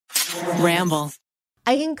Ramble.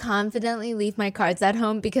 I can confidently leave my cards at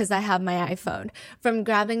home because I have my iPhone. From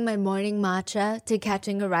grabbing my morning matcha to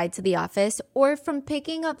catching a ride to the office, or from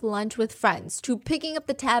picking up lunch with friends to picking up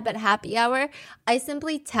the tab at happy hour, I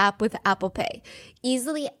simply tap with Apple Pay.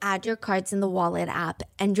 Easily add your cards in the Wallet app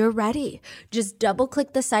and you're ready. Just double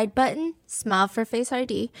click the side button, smile for Face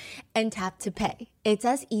ID, and tap to pay. It's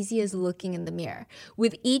as easy as looking in the mirror.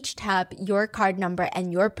 With each tap, your card number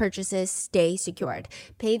and your purchases stay secured.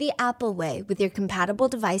 Pay the Apple way with your compatible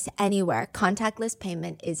device anywhere. Contactless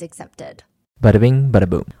payment is accepted. Bada bing, bada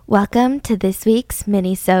boom. Welcome to this week's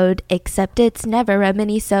mini-sode, except it's never a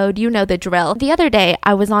mini-sode, you know the drill. The other day,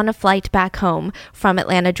 I was on a flight back home from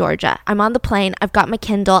Atlanta, Georgia. I'm on the plane, I've got my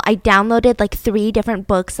Kindle, I downloaded like 3 different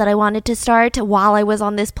books that I wanted to start while I was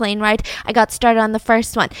on this plane ride. I got started on the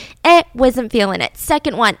first one, wasn't feeling it.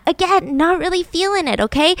 Second one, again, not really feeling it,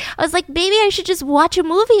 okay? I was like, maybe I should just watch a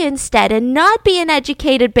movie instead and not be an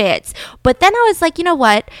educated bitch. But then I was like, you know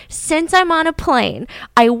what? Since I'm on a plane,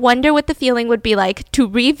 I wonder what the feeling would be like to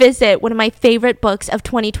revisit one of my favorite books of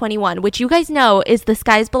 2021, which you guys know is The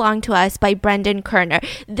Skies Belong to Us by Brendan Kerner.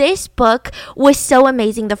 This book was so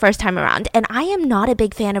amazing the first time around, and I am not a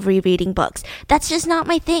big fan of rereading books. That's just not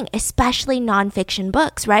my thing, especially nonfiction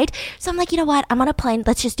books, right? So I'm like, you know what? I'm on a plane.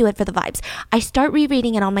 Let's just do it for the vibes. I start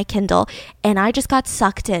rereading it on my Kindle, and I just got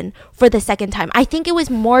sucked in for the second time. I think it was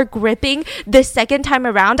more gripping the second time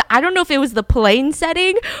around. I don't know if it was the plane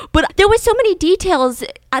setting, but there were so many details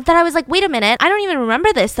that I was like, wait a minute, I don't even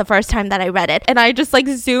remember this the first time that I read it. And I just like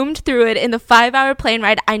zoomed through it in the 5-hour plane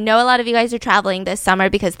ride. I know a lot of you guys are traveling this summer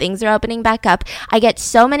because things are opening back up. I get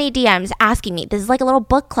so many DMs asking me, this is like a little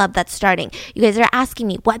book club that's starting. You guys are asking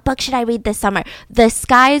me, what book should I read this summer? The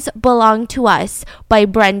Skies Belong to Us by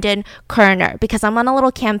Brendan Kerner, because I'm on a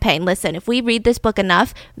little campaign. Listen, if we read this book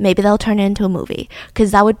enough, maybe they'll turn it into a movie,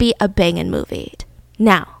 because that would be a banging movie.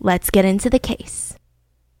 Now, let's get into the case.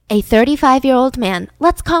 A 35-year-old man,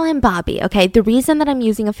 let's call him Bobby, okay? The reason that I'm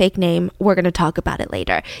using a fake name, we're going to talk about it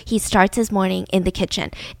later. He starts his morning in the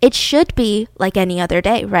kitchen. It should be like any other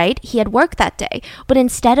day, right? He had work that day. But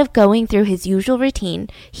instead of going through his usual routine,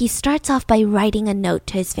 he starts off by writing a note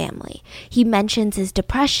to his family. He mentions his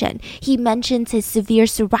depression. He mentions his severe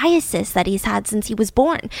psoriasis that he's had since he was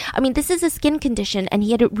born. I mean, this is a skin condition, and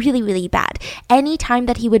he had it really, really bad. Any time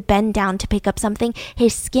that he would bend down to pick up something,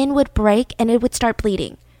 his skin would break and it would start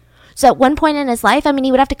bleeding. So at one point in his life, I mean,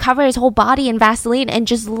 he would have to cover his whole body in Vaseline and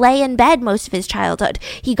just lay in bed most of his childhood.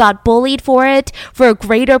 He got bullied for it for a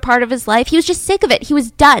greater part of his life. He was just sick of it. He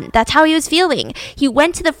was done. That's how he was feeling. He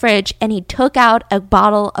went to the fridge and he took out a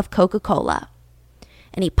bottle of Coca-Cola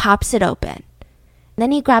and he pops it open.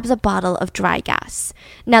 Then he grabs a bottle of dry gas.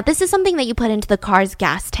 Now, this is something that you put into the car's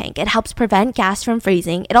gas tank. It helps prevent gas from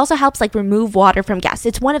freezing. It also helps like remove water from gas.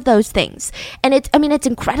 It's one of those things. And it's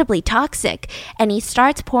incredibly toxic. And he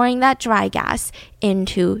starts pouring that dry gas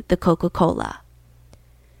into the Coca-Cola.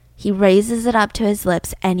 He raises it up to his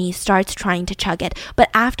lips and he starts trying to chug it. But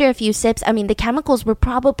after a few sips, the chemicals were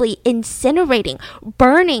probably incinerating,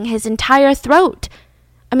 burning his entire throat.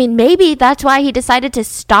 Maybe that's why he decided to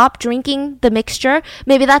stop drinking the mixture.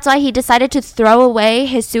 Maybe that's why he decided to throw away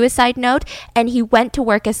his suicide note and he went to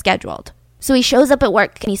work as scheduled. So he shows up at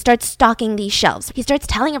work and he starts stocking these shelves. He starts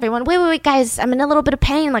telling everyone, wait, guys, I'm in a little bit of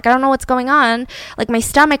pain. Like, I don't know what's going on. Like, my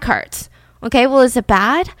stomach hurts. Okay, well, is it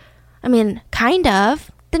bad? Kind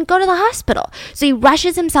of. Then go to the hospital. So he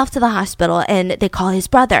rushes himself to the hospital and they call his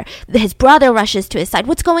brother. His brother rushes to his side.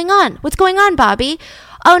 What's going on? What's going on, Bobby?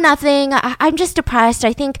 Oh, nothing. I'm just depressed.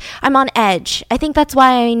 I think I'm on edge. I think that's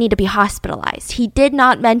why I need to be hospitalized. He did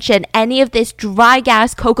not mention any of this dry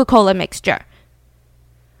gas Coca-Cola mixture.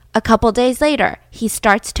 A couple days later, he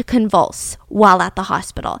starts to convulse while at the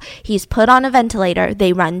hospital. He's put on a ventilator.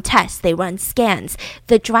 They run tests. They run scans.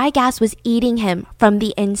 The dry gas was eating him from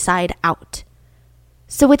the inside out.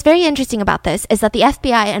 So what's very interesting about this is that the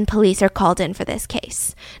FBI and police are called in for this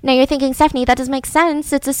case. Now you're thinking, Stephanie, that doesn't make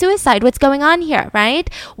sense. It's a suicide. What's going on here, right?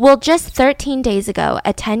 Well, just 13 days ago,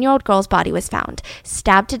 a 10-year-old girl's body was found,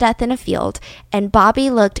 stabbed to death in a field, and Bobby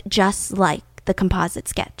looked just like the composite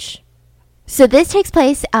sketch. So this takes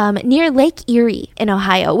place near Lake Erie in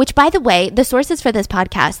Ohio, which, by the way, the sources for this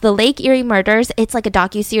podcast, the Lake Erie Murders, it's like a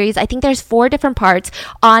docuseries. I think there's 4 different parts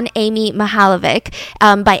on Amy Mihaljevic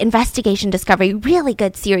by Investigation Discovery. Really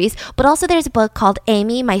good series. But also there's a book called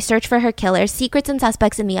Amy, My Search for Her Killer, Secrets and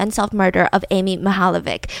Suspects in the Unsolved Murder of Amy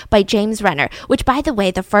Mihaljevic by James Renner, which, by the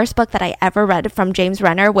way, the first book that I ever read from James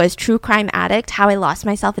Renner was True Crime Addict, How I Lost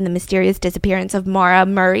Myself in the Mysterious Disappearance of Maura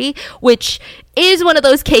Murray, which is one of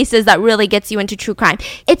those cases that really gets you into true crime.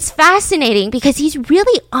 It's fascinating because he's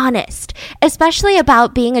really honest, especially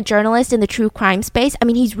about being a journalist in the true crime space. I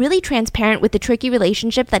mean, he's really transparent with the tricky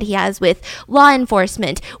relationship that he has with law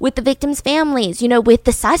enforcement, with the victims' families, with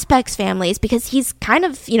the suspects' families, because he's kind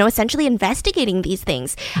of, essentially investigating these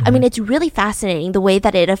things. Mm-hmm. I mean, it's really fascinating the way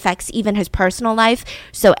that it affects even his personal life.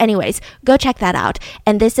 So anyways, go check that out.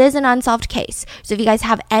 And this is an unsolved case. So if you guys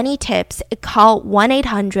have any tips, call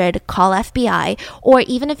 1-800-CALL-FBI. Or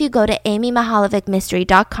even if you go to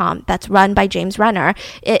amymihalovicmystery.com, that's run by James Renner,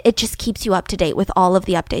 it just keeps you up to date with all of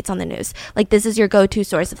the updates on the news. Like, this is your go-to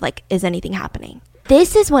source of, like, is anything happening?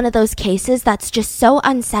 This is one of those cases that's just so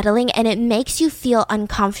unsettling and it makes you feel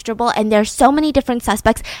uncomfortable, and there's so many different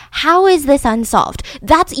suspects. How is this unsolved?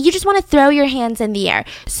 You just want to throw your hands in the air.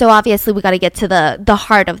 So obviously we got to get to the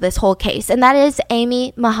heart of this whole case, and that is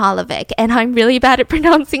Amy Mihaljevic. And I'm really bad at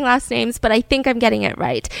pronouncing last names, but I think I'm getting it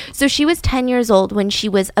right. So she was 10 years old when she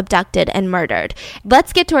was abducted and murdered.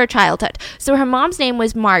 Let's get to her childhood. So her mom's name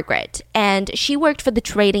was Margaret, and she worked for the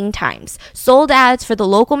Trading Times, sold ads for the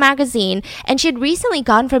local magazine, and she had recently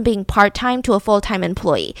gone from being part-time to a full-time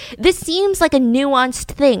employee. This seems like a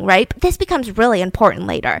nuanced thing, right? But this becomes really important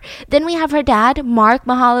later. Then we have her dad, Mark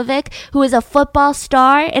Mihaljevic, who was a football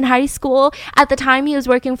star in high school. At the time, he was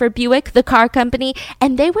working for Buick, the car company,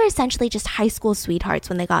 and they were essentially just high school sweethearts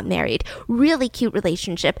when they got married. Really cute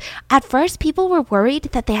relationship. At first, people were worried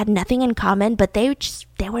that they had nothing in common, but they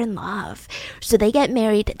were in love. So they get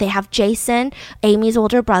married. They have Jason, Amy's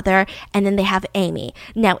older brother, and then they have Amy.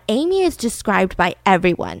 Now, Amy is described by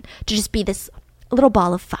everyone to just be this little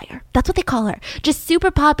ball of fire. That's what they call her. Just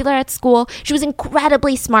super popular at school. She was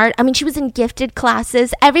incredibly smart. I mean, she was in gifted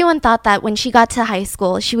classes. Everyone thought that when she got to high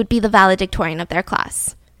school, she would be the valedictorian of their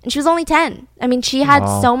class. And she was only 10. I mean, she had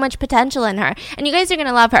so much potential in her. And you guys are going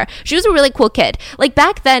to love her. She was a really cool kid. Like,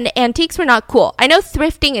 back then, antiques were not cool. I know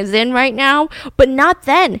thrifting is in right now, but not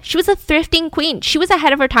then. She was a thrifting queen. She was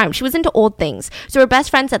ahead of her time. She was into old things. So her best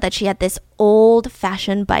friend said that she had this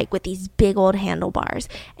old-fashioned bike with these big old handlebars.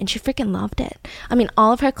 And she freaking loved it. I mean,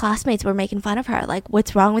 all of her classmates were making fun of her. Like,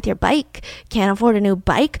 what's wrong with your bike? Can't afford a new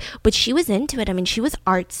bike? But she was into it. I mean, she was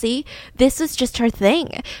artsy. This was just her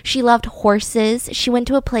thing. She loved horses. She went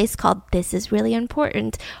to a place called, this is really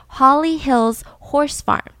important, Holly Hills Horse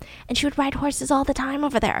Farm, and she would ride horses all the time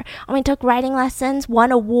over there. I mean, took riding lessons,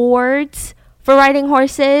 won awards for riding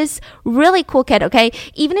horses. Really cool kid, okay?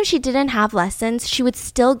 Even if she didn't have lessons, she would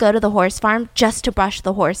still go to the horse farm just to brush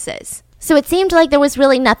the horses. So it seemed like there was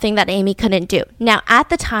really nothing that Amy couldn't do. Now, at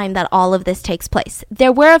the time that all of this takes place,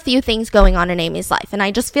 there were a few things going on in Amy's life, and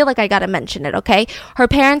I just feel like I gotta mention it, okay? Her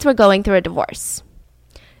parents were going through a divorce.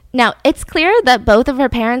 Now, it's clear that both of her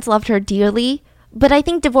parents loved her dearly, but I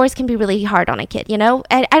think divorce can be really hard on a kid, you know?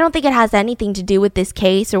 I don't think it has anything to do with this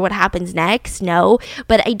case or what happens next, no.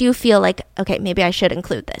 But I do feel like, okay, maybe I should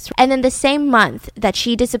include this. And then the same month that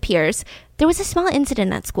she disappears, there was a small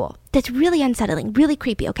incident at school that's really unsettling, really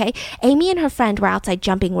creepy, okay? Amy and her friend were outside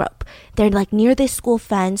jumping rope. They're like near this school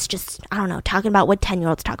fence, just, I don't know, talking about what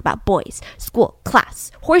 10-year-olds talk about: boys, school,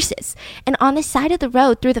 class, horses. And on the side of the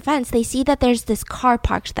road through the fence, they see that there's this car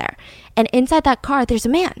parked there. And inside that car, there's a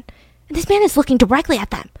man. And this man is looking directly at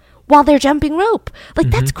them while they're jumping rope. Like,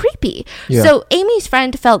 that's creepy. Yeah. So Amy's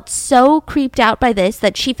friend felt so creeped out by this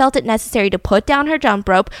that she felt it necessary to put down her jump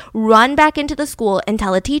rope, run back into the school, and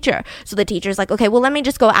tell a teacher. So the teacher's like, okay, well, let me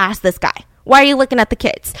just go ask this guy. Why are you looking at the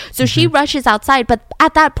kids? So she rushes outside, but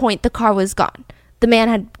at that point, the car was gone. The man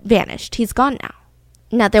had vanished. He's gone now.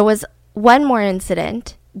 Now, there was one more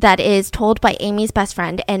incident that is told by Amy's best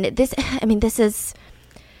friend, and this is,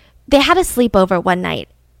 they had a sleepover one night,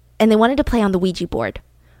 and they wanted to play on the Ouija board.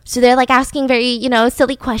 So they're like asking very,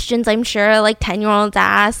 silly questions, I'm sure, like 10-year-olds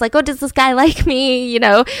ask, like, oh, does this guy like me?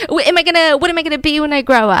 What am I gonna be when I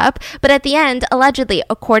grow up? But at the end, allegedly,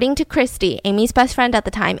 according to Christy, Amy's best friend at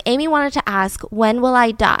the time, Amy wanted to ask, when will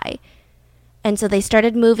I die? And so they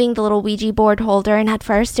started moving the little Ouija board holder, and at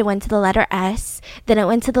first it went to the letter S, then it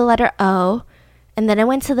went to the letter O, and then it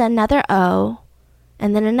went to another O,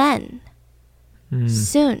 and then an N.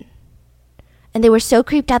 Soon. And they were so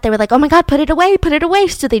creeped out, they were like, oh my God, put it away.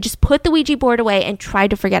 So they just put the Ouija board away and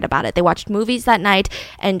tried to forget about it. They watched movies that night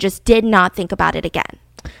and just did not think about it again.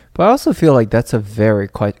 But I also feel like that's a very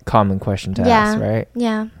quite common question to ask, right?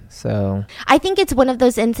 Yeah. So I think it's one of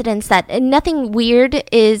those incidents that nothing weird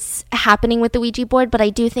is happening with the Ouija board, but I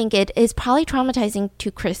do think it is probably traumatizing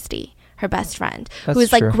to Christy, her best friend, who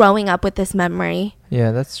is like growing up with this memory.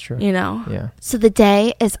 Yeah, that's true. You know? Yeah. So the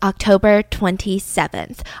day is October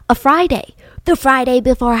 27th, a Friday. The Friday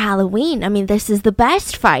before Halloween. I mean, this is the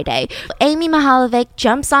best Friday. Amy Mihaljevic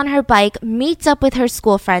jumps on her bike, meets up with her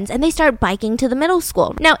school friends, and they start biking to the middle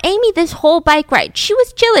school. Now, Amy, this whole bike ride, she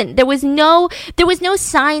was chilling. There was no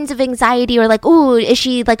signs of anxiety or like, ooh, is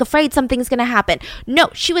she like afraid something's gonna happen? No,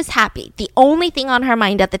 she was happy. The only thing on her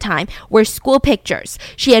mind at the time were school pictures.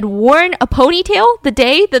 She had worn a ponytail the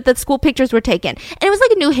day that the school pictures were taken. And it was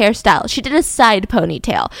like a new hairstyle. She did a side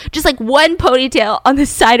ponytail, just like one ponytail on the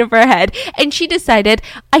side of her head. And she decided,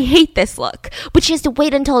 I hate this look. But she has to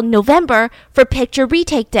wait until November for picture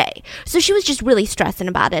retake day. So she was just really stressing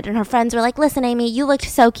about it. And her friends were like, listen, Amy, you looked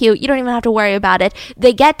so cute. You don't even have to worry about it.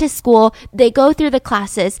 They get to school. They go through the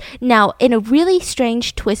classes. Now, in a really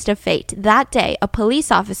strange twist of fate, that day, a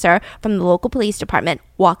police officer from the local police department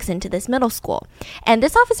walks into this middle school. And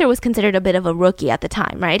this officer was considered a bit of a rookie at the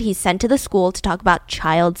time, right? He's sent to the school to talk about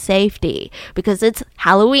child safety because it's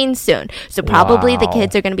Halloween soon. So probably the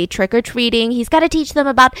kids are going to be trick-or-treating. He's got to teach them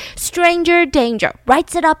about stranger danger.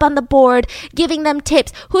 Writes it up on the board, giving them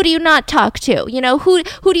tips. Who do you not talk to? You know, who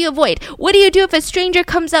do you avoid? What do you do if a stranger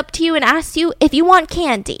comes up to you and asks you if you want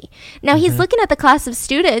candy? Now, he's looking at the class of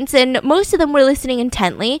students, and most of them were listening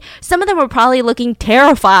intently. Some of them were probably looking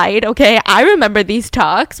terrified, okay? I remember these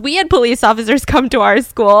talks. We had police officers come to our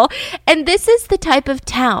school, and this is the type of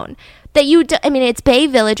town that it's Bay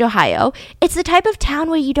Village, Ohio. It's the type of town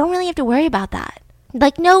where you don't really have to worry about that.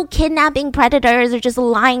 Like, no kidnapping predators are just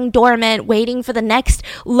lying dormant, waiting for the next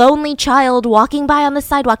lonely child walking by on the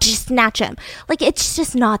sidewalk to just snatch him. Like, it's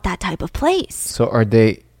just not that type of place. So are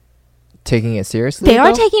they taking it seriously? They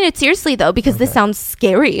are taking it seriously, though, because this sounds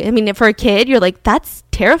scary. I mean, for a kid, you're like, that's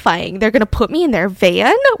terrifying. They're going to put me in their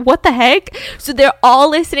van? What the heck? So they're all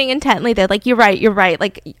listening intently. They're like, you're right.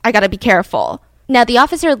 Like, I got to be careful. Now, the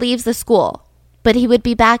officer leaves the school, but he would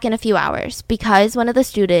be back in a few hours because one of the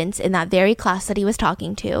students in that very class that he was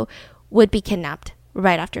talking to would be kidnapped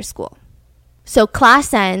right after school. So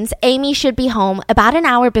class ends. Amy should be home about an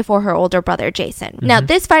hour before her older brother, Jason. Now,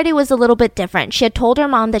 this Friday was a little bit different. She had told her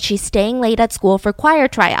mom that she's staying late at school for choir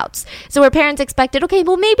tryouts. So her parents expected, okay,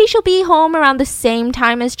 well, maybe she'll be home around the same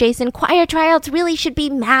time as Jason. Choir tryouts really should be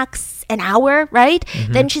max an hour, right?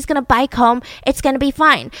 Then she's going to bike home. It's going to be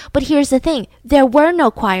fine. But here's the thing. There were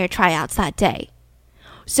no choir tryouts that day.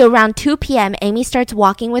 So around 2 p.m., Amy starts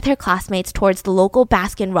walking with her classmates towards the local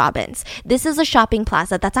Baskin-Robbins. This is a shopping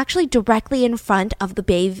plaza that's actually directly in front of the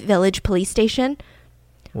Bay Village police station.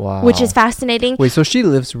 Wow. Which is fascinating. Wait, so she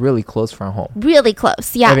lives really close from home? Really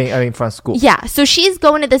close, yeah. I mean from school. Yeah, so she's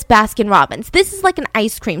going to this Baskin-Robbins. This is like an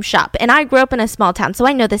ice cream shop, and I grew up in a small town, so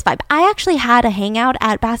I know this vibe. I actually had a hangout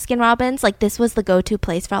at Baskin-Robbins. Like, this was the go-to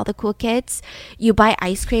place for all the cool kids. You buy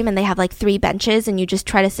ice cream, and they have like 3 benches, and you just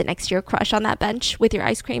try to sit next to your crush on that bench with your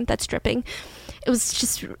ice cream that's dripping. It was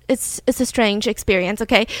just, it's a strange experience,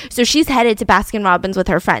 okay? So she's headed to Baskin-Robbins with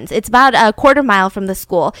her friends. It's about a quarter mile from the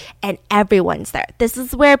school, and everyone's there. This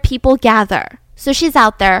is where people gather. So she's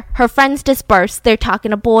out there, her friends disperse, they're talking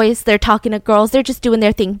to boys, they're talking to girls, they're just doing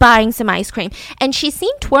their thing, buying some ice cream. And she's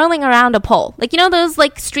seen twirling around a pole. Like, you know those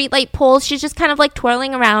like streetlight poles? She's just kind of like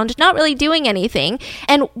twirling around, not really doing anything.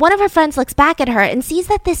 And one of her friends looks back at her and sees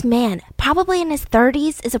that this man, probably in his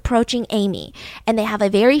 30s, is approaching Amy. And they have a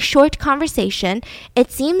very short conversation.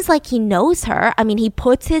 It seems like he knows her. I mean, he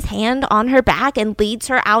puts his hand on her back and leads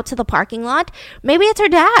her out to the parking lot. Maybe it's her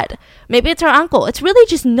dad. Maybe it's her uncle. It's really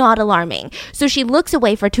just not alarming. So she looks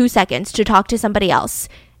away for 2 seconds to talk to somebody else.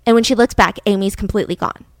 And when she looks back, Amy's completely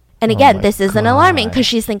gone. And again, this isn't alarming because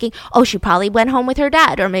she's thinking, oh, she probably went home with her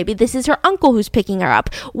dad, or maybe this is her uncle who's picking her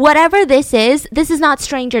up. Whatever this is not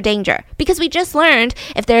stranger danger, because we just learned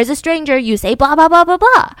if there's a stranger, you say blah, blah, blah, blah,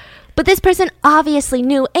 blah. But this person obviously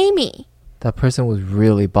knew Amy. That person was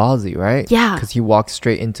really ballsy, right? Yeah. Because he walked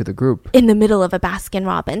straight into the group. In the middle of a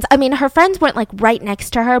Baskin-Robbins. I mean, her friends weren't like right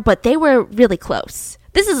next to her, but they were really close.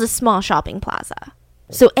 This is a small shopping plaza.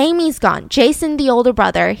 So Amy's gone. Jason, the older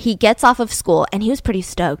brother, he gets off of school and he was pretty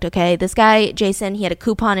stoked, okay? This guy, Jason, he had a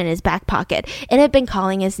coupon in his back pocket and had been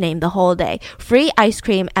calling his name the whole day. Free ice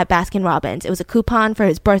cream at Baskin-Robbins. It was a coupon for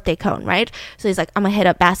his birthday cone, right? So he's like, I'm gonna hit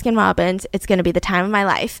up Baskin-Robbins. It's gonna be the time of my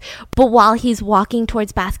life. But while he's walking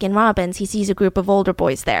towards Baskin-Robbins, he sees a group of older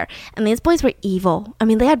boys there. And these boys were evil. I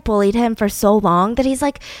mean, they had bullied him for so long that he's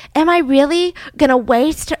like, am I really gonna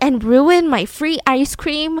waste and ruin my free ice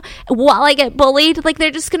cream while I get bullied? Like, they're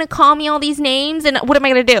just gonna call me all these names, and what am I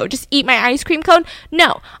gonna do? Just eat my ice cream cone?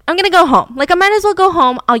 No, I'm gonna go home. Like, I might as well go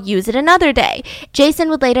home. I'll use it another day. Jason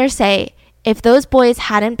would later say, if those boys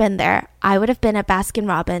hadn't been there, I would have been at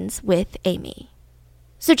Baskin-Robbins with Amy.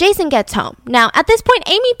 So Jason gets home. Now, at this point,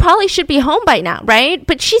 Amy probably should be home by now, right?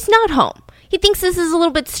 But she's not home. He thinks this is a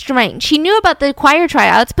little bit strange. He knew about the choir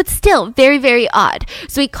tryouts, but still very, very odd.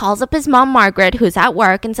 So he calls up his mom, Margaret, who's at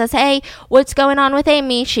work, and says, hey, what's going on with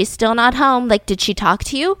Amy? She's still not home. Like, did she talk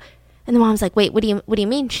to you? And the mom's like, wait, what do you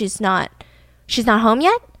mean? She's not home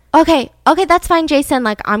yet? Okay, that's fine, Jason.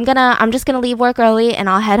 Like, I'm just gonna leave work early and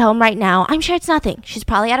I'll head home right now. I'm sure it's nothing. She's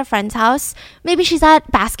probably at a friend's house. Maybe she's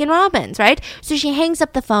at Baskin Robbins, right? So she hangs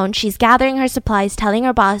up the phone. She's gathering her supplies, telling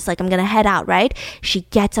her boss, like, I'm gonna head out, right? She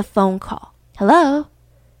gets a phone call. Hello?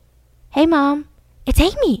 Hey, Mom. It's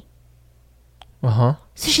Amy. Uh-huh.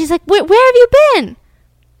 So she's like, where have you been?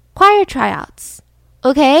 Choir tryouts.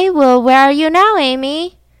 Okay, well, where are you now,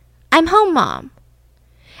 Amy? I'm home, Mom.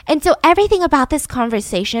 And so everything about this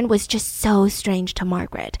conversation was just so strange to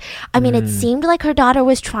Margaret. I mean, it seemed like her daughter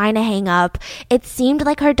was trying to hang up. It seemed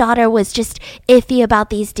like her daughter was just iffy about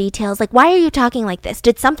these details. Like, why are you talking like this?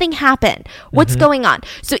 Did something happen? What's going on?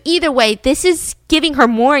 So either way, this is giving her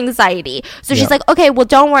more anxiety. So she's like, okay, well,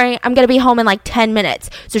 don't worry. I'm going to be home in like 10 minutes.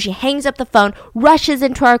 So she hangs up the phone, rushes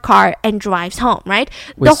into her car, and drives home, right?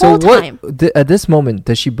 Wait, the whole time. At this moment,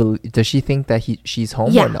 does she think that she's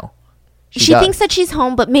home or no? She thinks that she's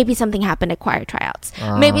home, but maybe something happened at choir tryouts.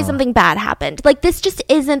 Maybe something bad happened. Like, this just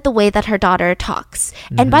isn't the way that her daughter talks.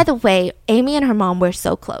 And by the way, Amy and her mom were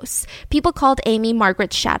so close. People called Amy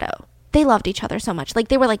Margaret's shadow. They loved each other so much. Like,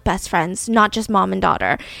 they were like best friends, not just mom and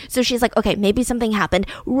daughter. So she's like, okay, maybe something happened.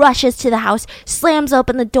 Rushes to the house, slams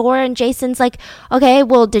open the door, and Jason's like, okay,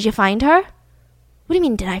 well, did you find her? What do you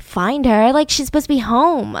mean, did I find her? Like, she's supposed to be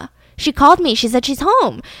home. She called me. She said she's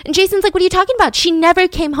home. And Jason's like, what are you talking about? She never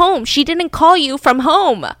came home. She didn't call you from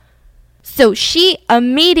home. So she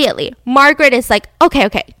immediately, Margaret is like, okay,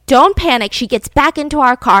 don't panic. She gets back into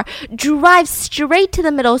our car, drives straight to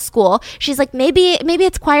the middle school. She's like, maybe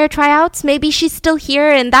it's choir tryouts. Maybe she's still here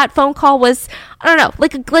and that phone call was, I don't know,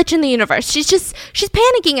 like a glitch in the universe. She's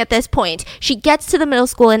panicking at this point. She gets to the middle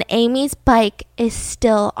school and Amy's bike is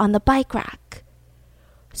still on the bike rack.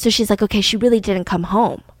 So she's like, okay, she really didn't come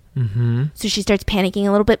home. So she starts panicking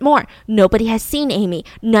a little bit more. Nobody has seen Amy.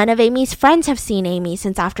 None of Amy's friends have seen Amy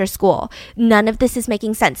since after school. None of this is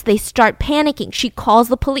making sense. They start panicking. She calls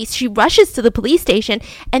the police. She rushes to the police station,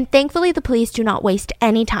 and thankfully the police do not waste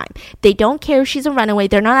any time. They don't care if she's a runaway.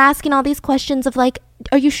 They're not asking all these questions of like,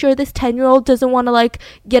 are you sure this 10-year-old doesn't want to like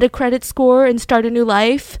get a credit score and start a new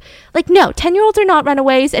life? Like, no, 10-year-olds are not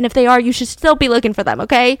runaways, and if they are, you should still be looking for them,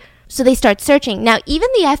 okay? So they start searching. Now, even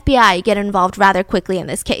the FBI get involved rather quickly in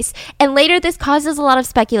this case. And later, this causes a lot of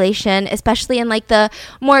speculation, especially in like the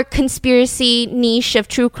more conspiracy niche of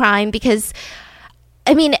true crime, because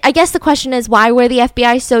I mean, I guess the question is, why were the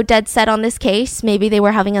FBI so dead set on this case? Maybe they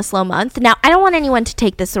were having a slow month. Now, I don't want anyone to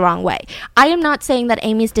take this the wrong way. I am not saying that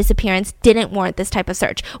Amy's disappearance didn't warrant this type of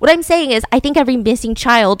search. What I'm saying is, I think every missing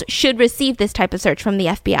child should receive this type of search from the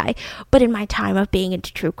FBI. But in my time of being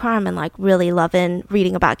into true crime and like really loving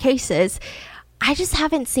reading about cases, I just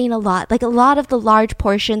haven't seen a lot. Like, a lot of the large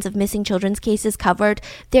portions of missing children's cases covered,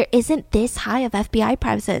 there isn't this high of FBI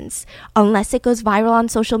presence unless it goes viral on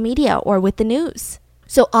social media or with the news.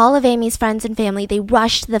 So all of Amy's friends and family, they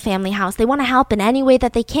rush to the family house. They want to help in any way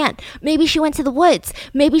that they can. Maybe she went to the woods.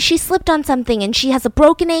 Maybe she slipped on something and she has a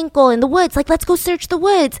broken ankle in the woods. Like, let's go search the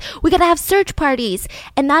woods. We got to have search parties.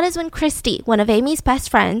 And that is when Christy, one of Amy's best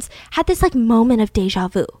friends, had this like moment of deja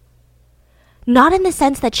vu. Not in the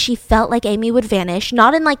sense that she felt like Amy would vanish.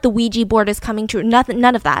 Not in like the Ouija board is coming true.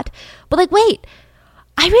 None of that. But like, wait,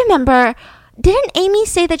 I remember, didn't Amy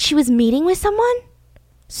say that she was meeting with someone?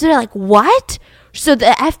 So they're like, what? So the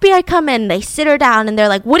FBI come in, they sit her down, and they're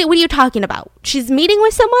like, what are you talking about? She's meeting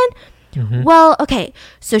with someone? Well, okay,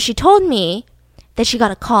 so she told me that she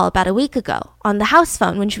got a call about a week ago on the house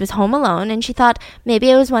phone when she was home alone, and she thought maybe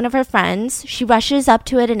it was one of her friends. She rushes up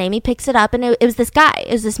to it, and Amy picks it up, and it was this guy.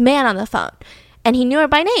 It was this man on the phone, and he knew her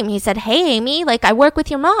by name. He said, hey, Amy, like, I work with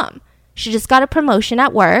your mom. She just got a promotion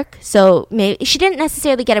at work, so maybe she didn't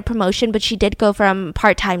necessarily get a promotion, but she did go from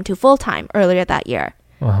part-time to full-time earlier that year.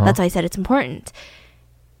 That's why I said it's important.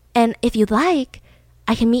 And if you'd like,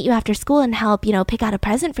 I can meet you after school and help, pick out a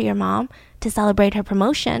present for your mom to celebrate her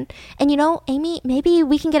promotion. And Amy, maybe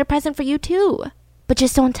we can get a present for you too. But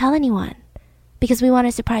just don't tell anyone, because we want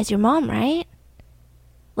to surprise your mom, right?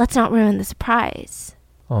 Let's not ruin the surprise.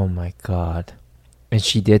 Oh my God. And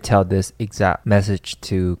she did tell this exact message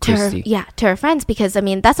to Christy. To her friends, because,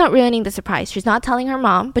 that's not ruining the surprise. She's not telling her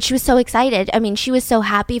mom, but she was so excited. She was so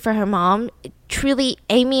happy for her mom. Truly,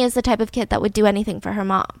 Amy is the type of kid that would do anything for her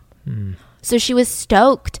mom. So she was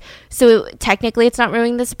stoked. So technically, it's not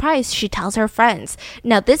ruining the surprise. She tells her friends.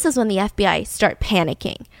 Now, this is when the FBI start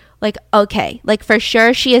panicking. Like, okay, like for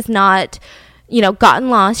sure she is not, gotten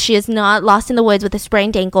lost. She is not lost in the woods with a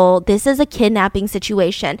sprained ankle. This is a kidnapping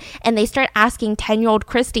situation. And they start asking 10-year-old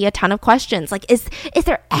Christy a ton of questions. Like, is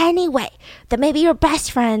there any way that maybe your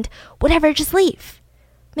best friend would ever just leave?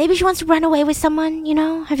 Maybe she wants to run away with someone,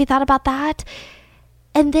 Have you thought about that?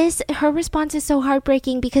 And her response is so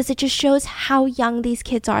heartbreaking because it just shows how young these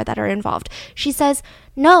kids are that are involved. She says,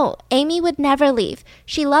 no, Amy would never leave.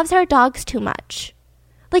 She loves her dogs too much.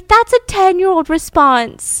 Like, that's a 10-year-old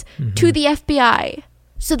response to the FBI.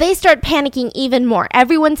 So they start panicking even more.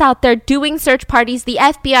 Everyone's out there doing search parties. The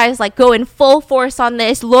FBI is like going full force on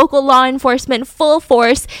this. Local law enforcement, full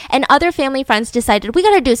force. And other family friends decided, we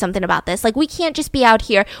got to do something about this. Like, we can't just be out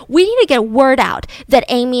here. We need to get word out that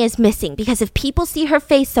Amy is missing. Because if people see her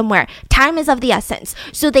face somewhere, time is of the essence.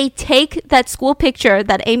 So they take that school picture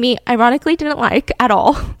that Amy ironically didn't like at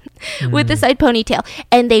all. With the side ponytail,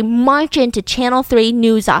 and they march into Channel 3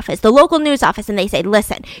 news office, the local news office, and they say,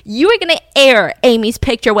 listen, you are going to air Amy's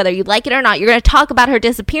picture whether you like it or not. You're going to talk about her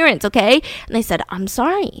disappearance, okay? And they said, I'm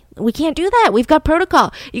sorry, we can't do that. We've got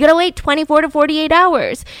protocol. You got to wait 24 to 48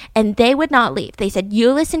 hours. And they would not leave. They said,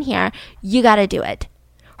 you listen here, you got to do it.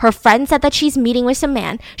 Her friend said that she's meeting with some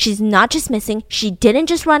man. She's not just missing. She didn't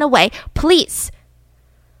just run away. Please.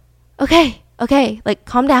 Okay, like,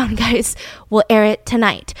 calm down, guys. We'll air it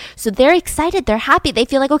tonight. So they're excited. They're happy. They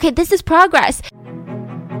feel like, okay, this is progress.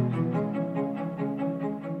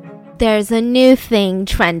 There's a new thing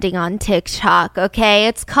trending on TikTok, okay?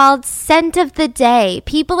 It's called Scent of the Day.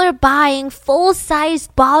 People are buying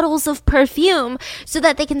full-sized bottles of perfume so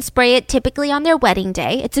that they can spray it typically on their wedding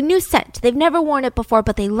day. It's a new scent. They've never worn it before,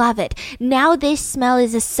 but they love it. Now this smell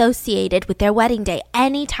is associated with their wedding day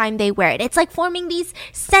anytime they wear it. It's like forming these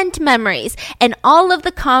scent memories. And all of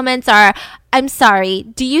the comments are, I'm sorry,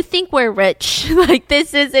 do you think we're rich? Like,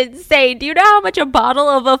 this is insane. Do you know how much a bottle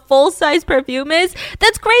of a full-size perfume is?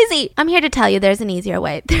 That's crazy. I'm here to tell you there's an easier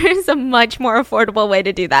way. There is a much more affordable way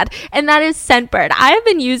to do that, and that is Scentbird. I have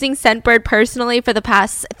been using Scentbird personally for the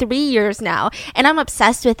past 3 years now, and I'm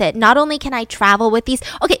obsessed with it. Not only can I travel with these...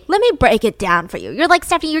 Okay, let me break it down for you. You're like,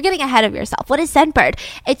 Stephanie, you're getting ahead of yourself. What is Scentbird?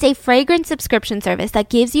 It's a fragrance subscription service that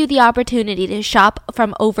gives you the opportunity to shop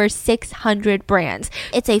from over 600 brands.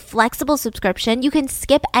 It's a flexible subscription. You can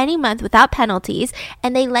skip any month without penalties,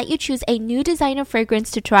 and they let you choose a new designer fragrance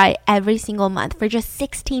to try every single month for just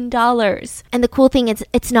 $16. And the cool thing is,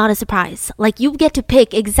 it's not a surprise. Like, you get to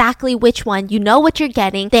pick exactly which one. You know what you're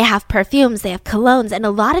getting. They have perfumes, they have colognes, and a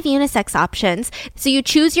lot of unisex options. So you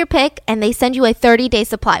choose your pick, and they send you a 30-day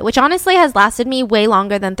supply, which honestly has lasted me way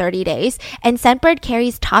longer than 30 days. And Scentbird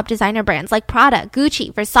carries top designer brands like Prada,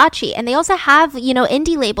 Gucci, Versace, and they also have,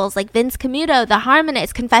 indie labels like Vince Camuto, The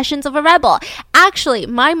Harmonist, Confessions of a Rebel. Actually,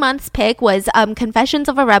 my month's pick was Confessions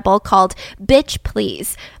of a Rebel called Bitch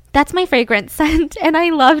Please. That's my fragrance scent, and I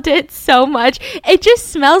loved it so much. It just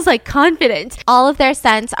smells like confidence. All of their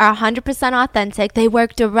scents are 100% authentic. They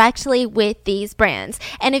work directly with these brands.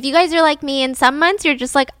 And if you guys are like me, in some months you're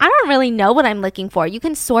just like, I don't really know what I'm looking for. You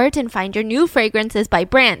can sort and find your new fragrances by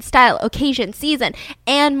brand, style, occasion, season,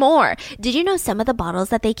 and more. Did you know some of the bottles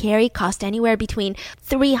that they carry cost anywhere between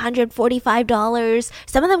 $345?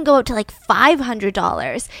 Some of them go up to like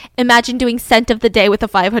 $500. Imagine doing Scent of the Day with a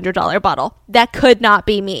 $500 bottle. That could not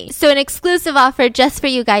be me. So an exclusive offer just for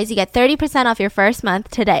you guys. You get 30% off your first month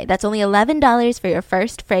today. That's only $11 for your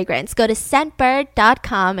first fragrance. Go to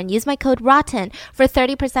scentbird.com and use my code ROTTEN for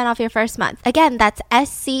 30% off your first month. Again, that's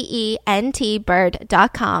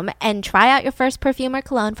scentbird.com and try out your first perfume or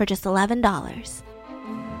cologne for just $11.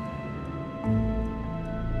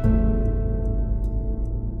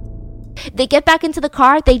 They get back into the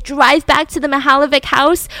car. They drive back to the Mihalovic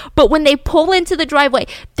house. But when they pull into the driveway,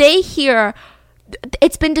 they hear...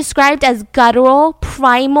 It's been described as guttural,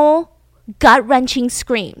 primal, gut-wrenching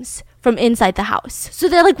screams from inside the house. So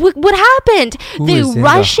they're like, what happened? They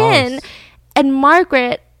rush in, and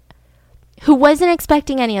Margaret, who wasn't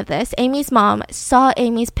expecting any of this, Amy's mom, saw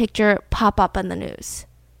Amy's picture pop up on the news.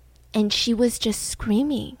 And she was just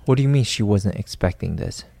screaming. What do you mean she wasn't expecting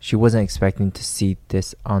this? She wasn't expecting to see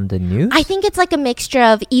this on the news? I think it's like a mixture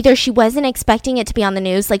of either she wasn't expecting it to be on the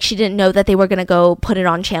news, like she didn't know that they were going to go put it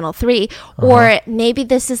on Channel 3, or maybe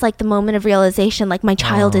this is like the moment of realization, like my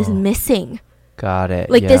child is missing. Got it.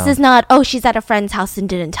 Like this is not, she's at a friend's house and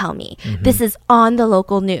didn't tell me. This is on the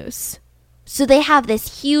local news. So they have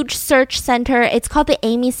this huge search center. It's called the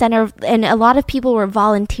Amy Center, and a lot of people were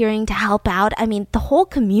volunteering to help out. I mean, the whole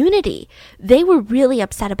community, they were really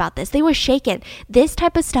upset about this. They were shaken. This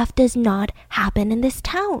type of stuff does not happen in this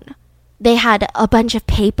town. They had a bunch of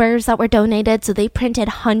papers that were donated, so they printed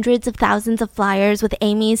hundreds of thousands of flyers with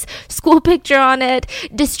Amy's school picture on it,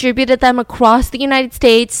 distributed them across the United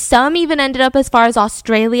States. Some even ended up as far as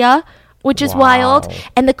Australia, which is wild.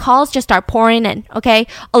 And the calls just start pouring in, okay?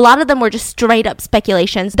 A lot of them were just straight up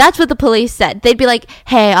speculations. That's what the police said. They'd be like,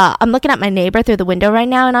 hey, I'm looking at my neighbor through the window right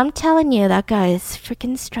now, and I'm telling you, that guy is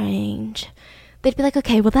freaking strange. They'd be like,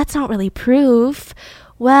 okay, well, that's not really proof.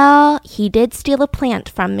 Well, he did steal a plant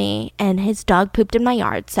from me, and his dog pooped in my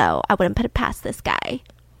yard, so I wouldn't put it past this guy.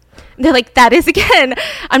 They're like, that is again.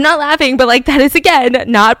 I'm not laughing, but like, that is again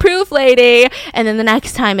not proof, lady. And then the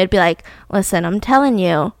next time it'd be like, listen, I'm telling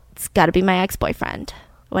you, it's got to be my ex-boyfriend.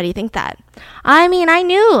 What do you think that? I mean, I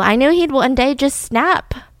knew he'd one day just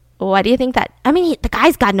snap. Why do you think that? I mean, the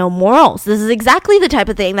guy's got no morals. This is exactly the type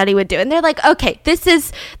of thing that he would do. And they're like, okay, this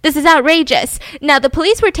is outrageous. Now, the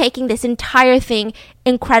police were taking this entire thing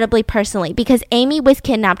incredibly personally because Amy was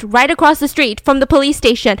kidnapped right across the street from the police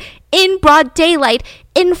station in broad daylight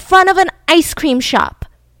in front of an ice cream shop.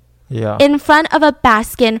 Yeah. In front of a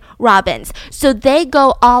Baskin Robbins. So they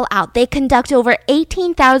go all out. They conduct over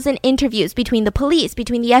 18,000 interviews between the police,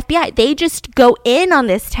 between the FBI. They just go in on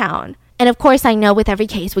this town. And of course, I know with every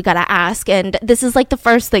case we gotta ask, and this is like the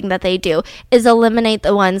first thing that they do, is eliminate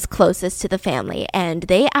the ones closest to the family. And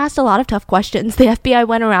they asked a lot of tough questions. The FBI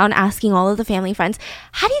went around asking all of the family friends,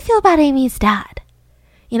 how do you feel about Amy's dad?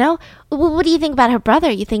 You know, what do you think about her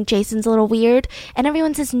brother? You think Jason's a little weird? And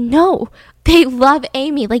everyone says, no, they love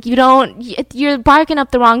Amy. Like, you're barking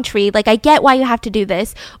up the wrong tree. Like, I get why you have to do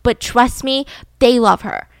this, but trust me, they love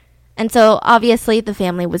her. And so, obviously, the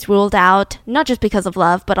family was ruled out, not just because of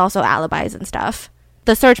love, but also alibis and stuff.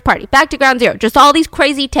 The search party, back to ground zero, just all these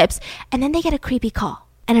crazy tips. And then they get a creepy call.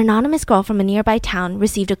 An anonymous girl from a nearby town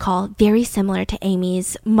received a call very similar to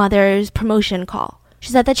Amy's mother's promotion call. She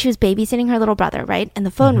said that she was babysitting her little brother, right? And the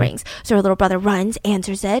phone rings. So her little brother runs,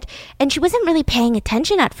 answers it. And she wasn't really paying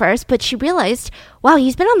attention at first, but she realized, wow,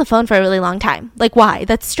 he's been on the phone for a really long time. Like, why?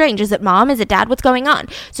 That's strange. Is it mom? Is it dad? What's going on?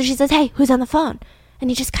 So she says, hey, who's on the phone? And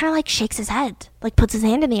he just kind of like shakes his head, like puts his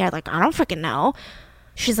hand in the air, like, I don't freaking know.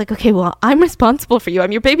 She's like, okay, well, I'm responsible for you.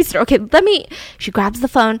 I'm your babysitter. Okay, she grabs the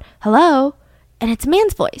phone. Hello? And it's a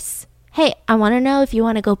man's voice. Hey, I want to know if you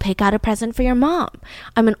want to go pick out a present for your mom.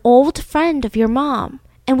 I'm an old friend of your mom,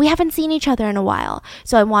 and we haven't seen each other in a while.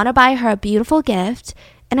 So I want to buy her a beautiful gift,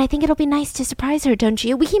 and I think it'll be nice to surprise her, don't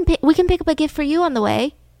you? We can pick up a gift for you on the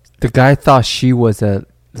way. The guy thought she was a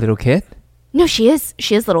little kid? No, she is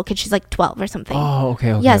little kid. She's like 12 or something. Oh,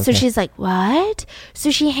 okay. Yeah, so she's like, what?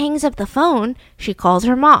 So she hangs up the phone. She calls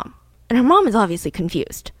her mom. And her mom is obviously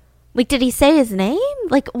confused. Like, did he say his name?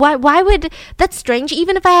 Like, why would... That's strange.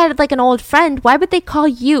 Even if I had, like, an old friend, why would they call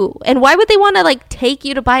you? And why would they want to, like, take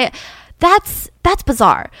you to buy it? That's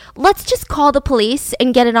bizarre. Let's just call the police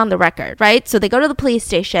and get it on the record, right? So they go to the police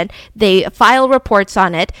station. They file reports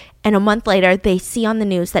on it. And a month later, they see on the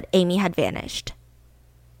news that Amy had vanished.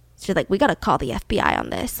 She's like, we got to call the FBI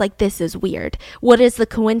on this. Like, this is weird. What is the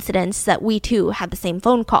coincidence that we too had the same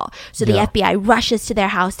phone call? So the FBI rushes to their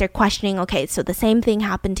house. They're questioning, okay, so the same thing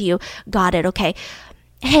happened to you. Got it. Okay.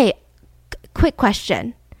 Hey, quick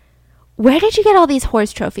question. Where did you get all these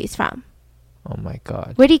horse trophies from? Oh my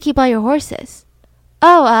God. Where do you keep all your horses?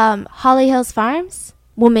 Oh, Holly Hills Farms?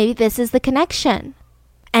 Well, maybe this is the connection.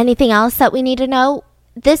 Anything else that we need to know?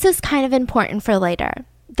 This is kind of important for later.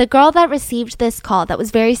 The girl that received this call that was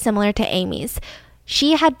very similar to Amy's,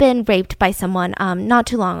 she had been raped by someone not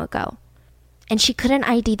too long ago. And she couldn't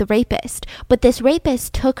ID the rapist. But this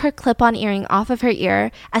rapist took her clip-on earring off of her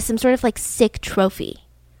ear as some sort of like sick trophy,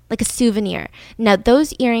 like a souvenir. Now,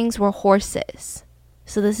 those earrings were horses.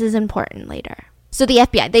 So this is important later. So the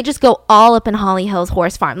FBI, they just go all up in Holly Hills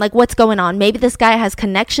horse farm. Like, what's going on? Maybe this guy has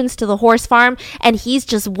connections to the horse farm and he's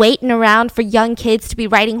just waiting around for young kids to be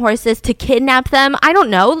riding horses to kidnap them. I don't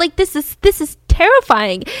know. Like, this is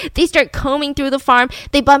terrifying. They start combing through the farm.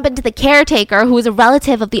 They bump into the caretaker, who is a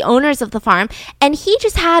relative of the owners of the farm, and he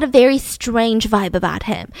just had a very strange vibe about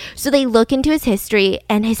him. So they look into his history,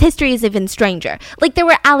 and his history is even stranger. Like, there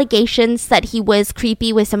were allegations that he was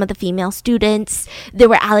creepy with some of the female students. There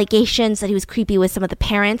were allegations that he was creepy with some of the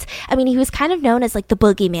parents. I mean, he was kind of known as like the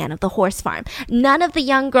boogeyman of the horse farm. None of the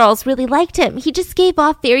young girls really liked him. He just gave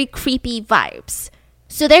off very creepy vibes.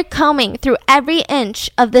 So they're combing through every inch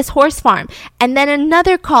of this horse farm. And then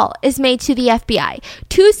another call is made to the FBI.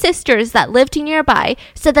 Two sisters that lived nearby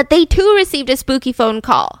said that they too received a spooky phone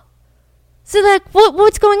call. So they're like,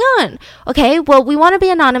 what's going on? Okay, well, we want to be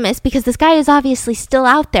anonymous because this guy is obviously still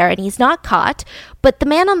out there and he's not caught. But the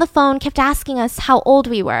man on the phone kept asking us how old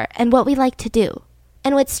we were and what we liked to do.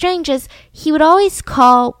 And what's strange is he would always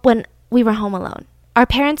call when we were home alone. our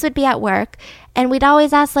parents would be at work and we'd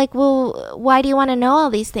always ask like, well, why do you want to know all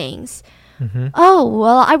these things? Oh,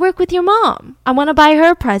 well, I work with your mom. I want to buy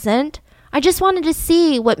her a present. I just wanted to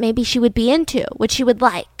see what maybe she would be into, what she would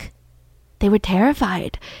like. They were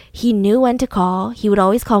terrified. He knew when to call. He would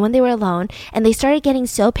always call when they were alone. And they started getting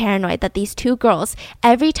so paranoid that these two girls,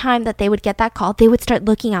 every time that they would get that call, they would start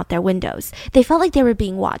looking out their windows. They felt like they were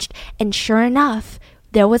being watched. And sure enough,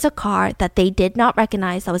 there was a car that they did not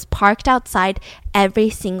recognize that was parked outside every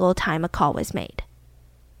single time a call was made.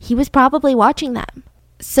 He was probably watching them.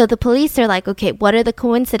 So the police are like, okay, what are the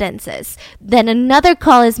coincidences? Then another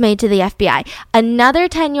call is made to the FBI. Another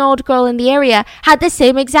 10-year-old girl in the area had the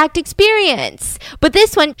same exact experience. But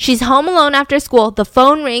this one, she's home alone after school. The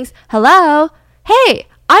phone rings. Hello? Hey,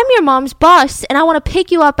 I'm your mom's boss, and I want to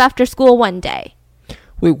pick you up after school one day.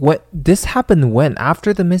 Wait, what? This happened when?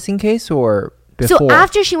 After the missing case or before? So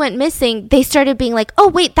after she went missing, they started being like, oh,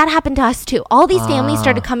 wait, that happened to us too. All these families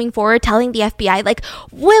started coming forward, telling the FBI, like,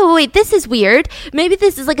 wait, this is weird. Maybe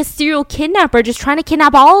this is like a serial kidnapper just trying to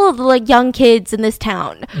kidnap all of the like young kids in this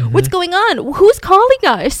town. What's going on? Who's calling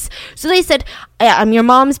us? So they said, I'm your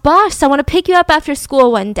mom's boss. I want to pick you up after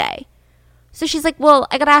school one day. So she's like, well,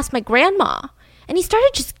 I got to ask my grandma. And he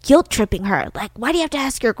started just guilt tripping her. Like, why do you have to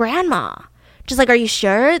ask your grandma? Just like, are you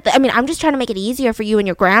sure? I mean, I'm just trying to make it easier for you and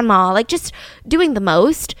your grandma. Like, just doing the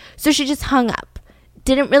most. So she just hung up.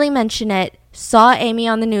 Didn't really mention it. Saw Amy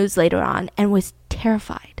on the news later on and was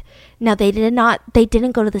terrified. Now, they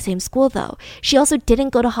didn't go to the same school, though. She also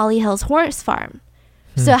didn't go to Holly Hills Horse Farm.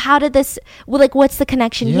 So how did this, well, like, what's the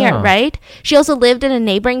connection here, right? She also lived in a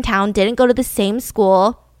neighboring town, didn't go to the same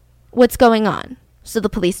school. What's going on? So the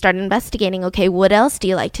police started investigating. Okay, what else do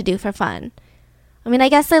you like to do for fun? I mean, I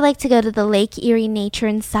guess I like to go to the Lake Erie Nature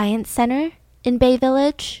and Science Center in Bay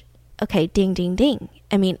Village. Okay, ding, ding, ding.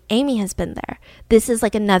 I mean, Amy has been there. This is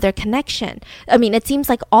like another connection. I mean, it seems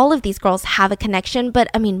like all of these girls have a connection, but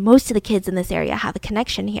I mean, most of the kids in this area have a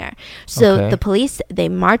connection here. So the police, they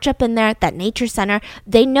march up in there, that nature center.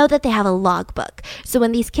 They know that they have a logbook. So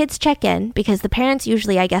when these kids check in, because the parents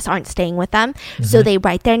usually, I guess, aren't staying with them, so they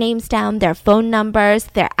write their names down, their phone numbers,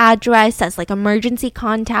 their address as like emergency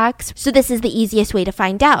contacts. So this is the easiest way to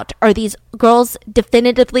find out. Are these girls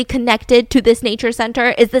definitively connected to this nature center?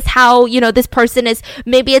 Is this how, you know, this person is?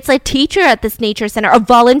 Maybe it's a teacher at this nature center, a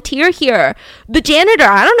volunteer here, the janitor.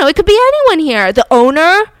 I don't know. It could be anyone here, the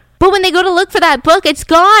owner. But when they go to look for that book, it's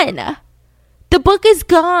gone. The book is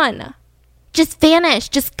gone. Just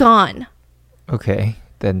vanished, just gone. Okay,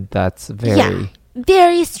 then that's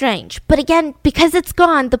very strange. But again, because it's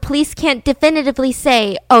gone, the police can't definitively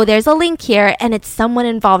say, oh, there's a link here and it's someone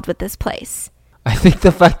involved with this place. I think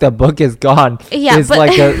the fact that book is gone is but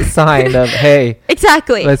like a sign of, hey,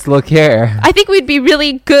 exactly. Let's look here. I think we'd be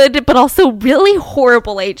really good, but also really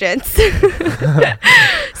horrible agents.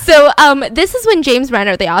 So this is when James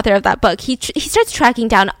Renner, the author of that book, he starts tracking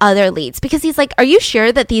down other leads because he's like, are you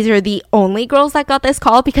sure that these are the only girls that got this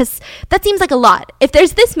call? Because that seems like a lot. If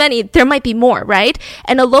there's this many, there might be more, right?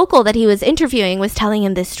 And a local that he was interviewing was telling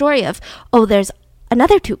him this story of, oh, there's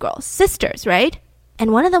another two girls, sisters, right?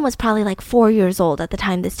 And one of them was probably like 4 years old at the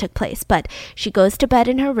time this took place. But she goes to bed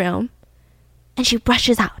in her room and she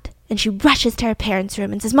rushes out and she rushes to her parents'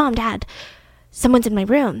 room and says, Mom, Dad, someone's in my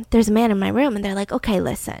room. There's a man in my room. And they're like, okay,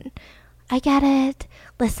 listen, I get it.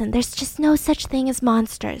 Listen, there's just no such thing as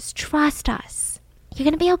monsters. Trust us. You're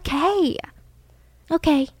going to be okay.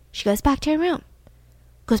 Okay. She goes back to her room.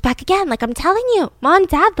 Goes back again. Like, I'm telling you, Mom,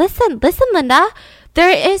 Dad, listen, Linda. There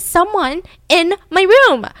is someone in my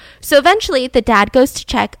room. So eventually the dad goes to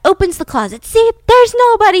check, opens the closet. See, there's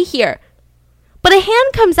nobody here. But a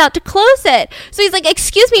hand comes out to close it. So he's like,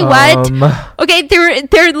 excuse me, what? Okay,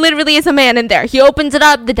 there literally is a man in there. He opens it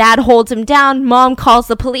up. The dad holds him down. Mom calls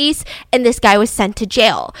the police. And this guy was sent to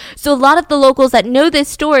jail. So a lot of the locals that know this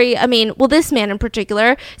story, I mean, well, this man in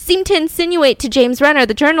particular, seem to insinuate to James Renner,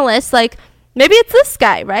 the journalist, like, maybe it's this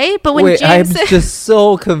guy, right? But when James... I'm just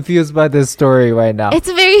so confused by this story right now.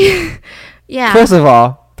 It's very... yeah. First of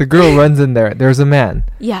all, the girl runs in there. There's a man.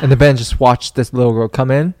 Yeah. And the man just watched this little girl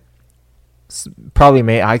come in, probably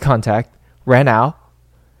made eye contact, ran out,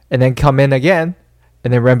 and then come in again,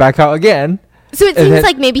 and then ran back out again. So it seems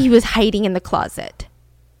like maybe he was hiding in the closet.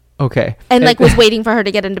 Okay. And like was waiting for her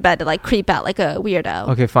to get into bed to like creep out like a weirdo.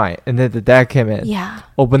 Okay, fine. And then the dad came in. Yeah.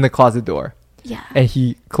 Opened the closet door. Yeah. And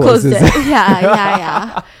he closed it.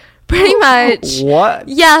 Yeah. Pretty much. What?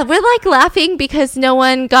 Yeah, we're like laughing because no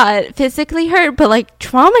one got physically hurt, but like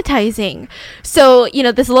traumatizing. So, you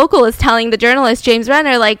know, this local is telling the journalist, James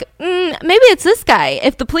Renner, like, maybe it's this guy.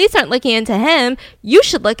 If the police aren't looking into him, you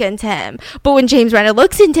should look into him. But when James Renner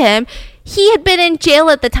looks into him, he had been in jail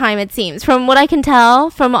at the time, it seems. From what I can tell,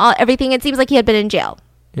 from everything, it seems like he had been in jail.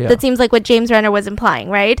 Yeah. That seems like what James Renner was implying,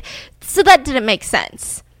 right? So that didn't make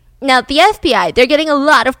sense. Now, the FBI, they're getting a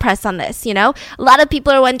lot of press on this, you know? A lot of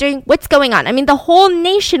people are wondering what's going on. I mean, the whole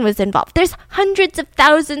nation was involved. There's hundreds of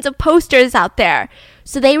thousands of posters out there.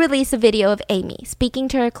 So they release a video of Amy speaking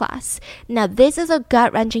to her class. Now, this is a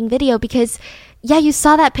gut-wrenching video because, yeah, you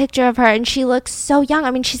saw that picture of her and she looks so young.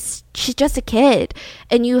 I mean, she's just a kid.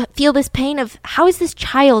 And you feel this pain of, how is this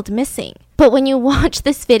child missing? But when you watch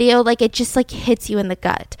this video, like, it just, like, hits you in the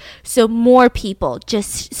gut. So more people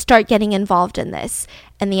just start getting involved in this.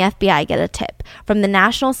 And the FBI get a tip from the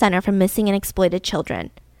National Center for Missing and Exploited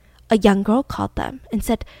Children. A young girl called them and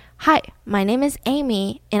said, "Hi, my name is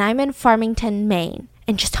Amy, and I'm in Farmington, Maine,"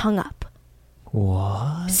 and just hung up.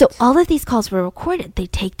 What? So all of these calls were recorded. They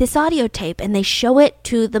take this audio tape and they show it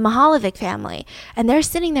to the Mahalovic family. And they're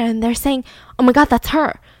sitting there and they're saying, "Oh my God, that's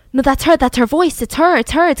her. No, that's her. That's her voice. It's her.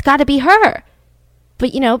 It's her. It's got to be her."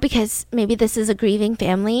 But, you know, because maybe this is a grieving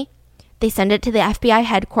family, they send it to the FBI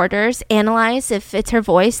headquarters, analyze if it's her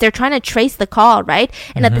voice. They're trying to trace the call, right?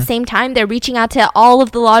 And at the same time, they're reaching out to all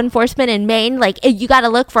of the law enforcement in Maine. Like, you got to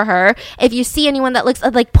look for her. If you see anyone that looks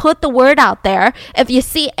like, put the word out there. If you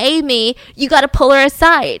see Amy, you got to pull her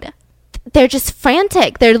aside. They're just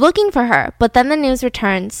frantic. They're looking for her. But then the news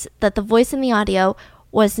returns that the voice in the audio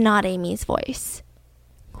was not Amy's voice.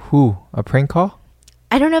 Who? A prank call?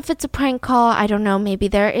 I don't know if it's a prank call. I don't know. Maybe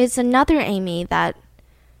there is another Amy that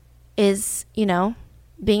is, you know,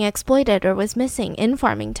 being exploited or was missing in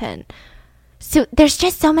Farmington. So there's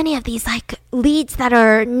just so many of these, like, leads that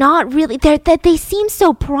are not really there, that they seem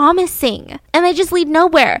so promising and they just lead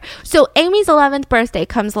nowhere. So Amy's 11th birthday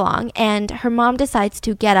comes along and her mom decides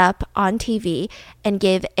to get up on TV and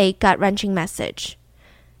give a gut-wrenching message.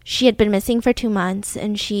 She had been missing for 2 months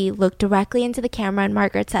and she looked directly into the camera and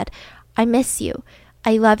Margaret said, "I miss you.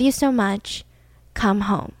 I love you so much. Come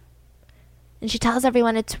home." And she tells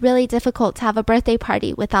everyone it's really difficult to have a birthday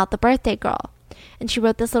party without the birthday girl. And she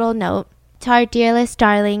wrote this little note: "To our dearest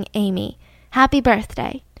darling Amy, happy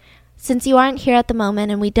birthday. Since you aren't here at the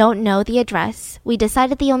moment and we don't know the address, we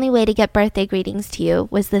decided the only way to get birthday greetings to you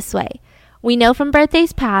was this way. We know from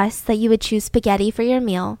birthdays past that you would choose spaghetti for your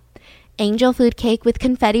meal, angel food cake with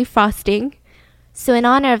confetti frosting. So in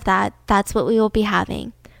honor of that, that's what we will be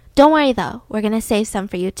having. Don't worry though, we're going to save some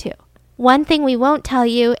for you too. One thing we won't tell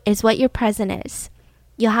you is what your present is.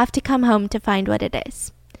 You'll have to come home to find what it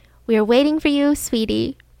is. We are waiting for you,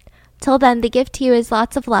 sweetie. Till then, the gift to you is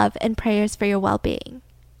lots of love and prayers for your well-being."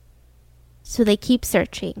 So they keep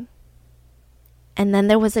searching. And then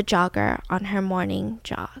there was a jogger on her morning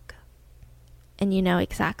jog. And you know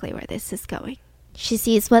exactly where this is going. She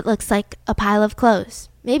sees what looks like a pile of clothes.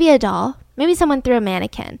 Maybe a doll. Maybe someone threw a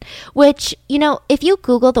mannequin, which, you know, if you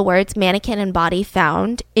Google the words mannequin and body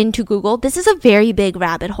found into Google, this is a very big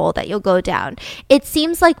rabbit hole that you'll go down. It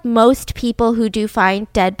seems like most people who do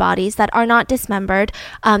find dead bodies that are not dismembered,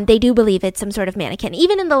 they do believe it's some sort of mannequin.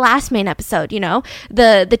 Even in the last main episode, you know,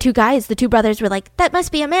 the two brothers were like, that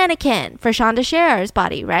must be a mannequin for Shonda Scherer's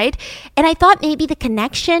body, right? And I thought maybe the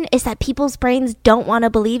connection is that people's brains don't want to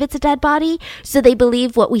believe it's a dead body, so they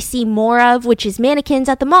believe what we see more of, which is mannequins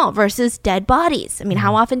at the mall versus dead bodies. I mean,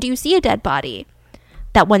 how often do you see a dead body?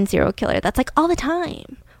 That one serial killer, that's like all the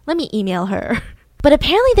time. Let me email her. But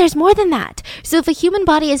apparently there's more than that. So if a human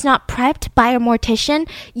body is not prepped by a mortician,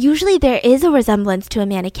 usually there is a resemblance to a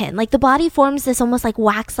mannequin. Like the body forms this almost like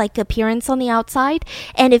wax-like appearance on the outside.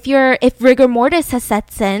 And if rigor mortis has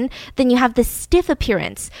sets in, then you have this stiff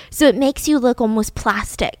appearance. So it makes you look almost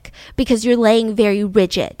plastic because you're laying very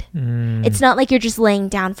rigid. It's not like you're just laying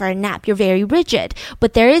down for a nap. You're very rigid.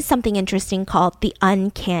 But there is something interesting called the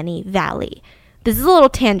uncanny valley. This is a little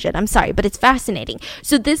tangent, I'm sorry, but it's fascinating.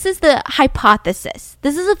 So this is the hypothesis.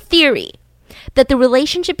 This is a theory that the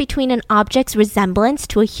relationship between an object's resemblance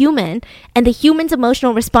to a human and the human's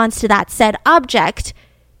emotional response to that said object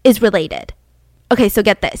is related. Okay, so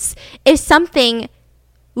get this. If something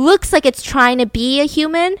looks like it's trying to be a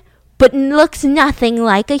human, but looks nothing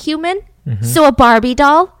like a human, so a Barbie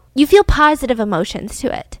doll, you feel positive emotions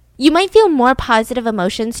to it. You might feel more positive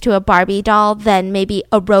emotions to a Barbie doll than maybe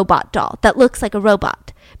a robot doll that looks like a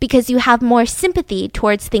robot because you have more sympathy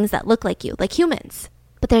towards things that look like you, like humans.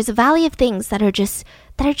 But there's a valley of things that are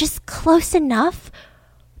just close enough,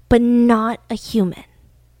 but not a human.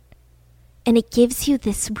 And it gives you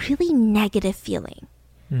this really negative feeling.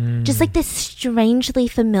 Just like this strangely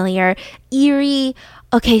familiar, eerie,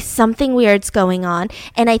 okay, something weird's going on.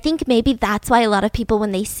 And I think maybe that's why a lot of people,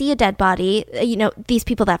 when they see a dead body, these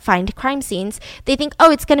people that find crime scenes, they think,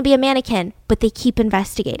 oh, it's going to be a mannequin, but they keep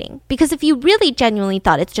investigating. Because if you really genuinely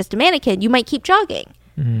thought it's just a mannequin, you might keep jogging.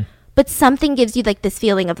 But something gives you like this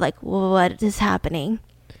feeling of like, what is happening?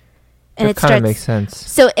 And it kind of makes sense.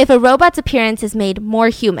 So if a robot's appearance is made more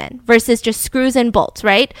human versus just screws and bolts,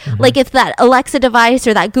 right? Like if that Alexa device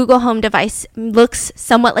or that Google Home device looks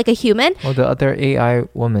somewhat like a human. Or the other AI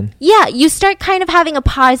woman. Yeah, you start kind of having a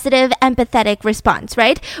positive, empathetic response,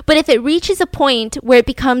 right? But if it reaches a point where it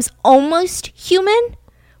becomes almost human,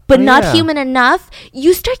 but not human enough,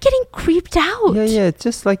 you start getting creeped out. Yeah, it's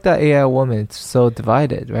just like that AI woman. It's so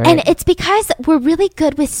divided, right? And it's because we're really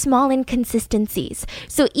good with small inconsistencies.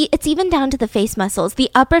 So it's even down to the face muscles.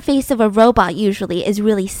 The upper face of a robot usually is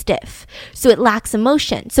really stiff. So it lacks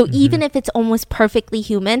emotion. So even if it's almost perfectly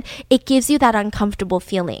human, it gives you that uncomfortable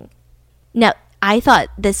feeling. Now, I thought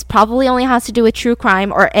this probably only has to do with true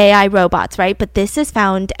crime or AI robots, right? But this is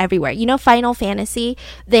found everywhere. You know, Final Fantasy?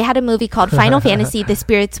 They had a movie called Final Fantasy The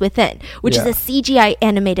Spirits Within, which is a CGI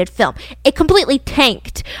animated film. It completely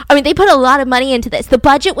tanked. I mean, they put a lot of money into this. The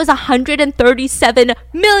budget was $137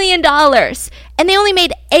 million. And they only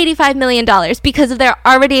made $85 million because of their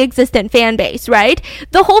already existent fan base, right?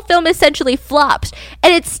 The whole film essentially flopped.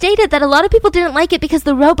 And it stated that a lot of people didn't like it because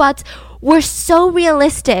the robots were so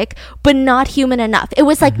realistic, but not human enough. It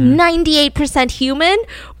was like 98% human,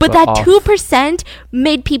 but that off. 2%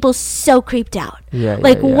 made people so creeped out.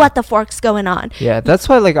 What the fork's going on? Yeah, that's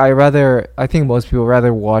why I think most people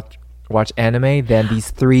rather watch anime than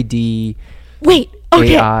these 3D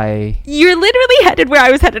Okay, AI. You're literally headed where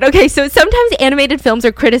I was headed. Okay, so sometimes animated films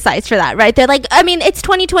are criticized for that, right? They're like, I mean, it's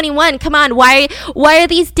 2021. Come on, why are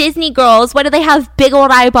these Disney girls? Why do they have big old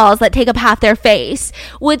eyeballs that take up half their face?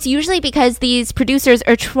 Well, it's usually because these producers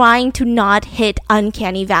are trying to not hit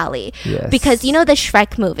Uncanny Valley. Yes. Because you know the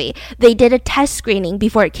Shrek movie, they did a test screening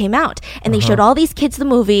before it came out, and they showed all these kids the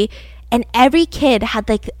movie. And every kid had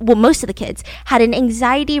most of the kids had an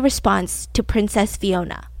anxiety response to Princess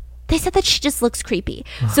Fiona. They said that she just looks creepy.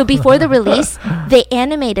 So before the release, they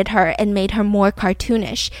animated her and made her more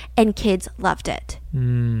cartoonish, and kids loved it.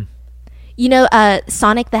 You know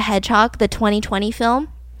Sonic the Hedgehog, the 2020 film?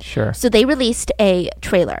 Sure. So they released a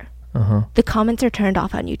trailer. The comments are turned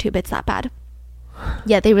off on YouTube. It's that bad.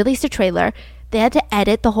 Yeah, they released a trailer. They had to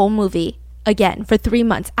edit the whole movie again for 3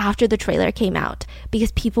 months after the trailer came out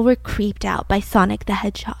because people were creeped out by Sonic the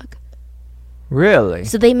Hedgehog. Really?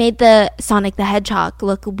 So they made the Sonic the Hedgehog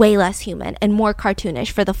look way less human and more cartoonish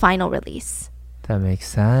for the final release. That makes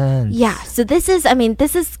sense. Yeah, so this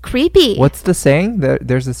is creepy. What's the saying?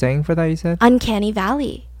 There's a saying for that, you said? Uncanny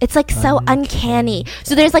Valley. It's like so uncanny.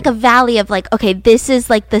 So there's like a valley of like, okay, this is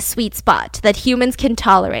like the sweet spot that humans can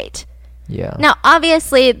tolerate. Yeah. Now,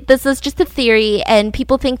 obviously, this is just a theory, and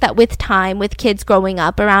people think that with time, with kids growing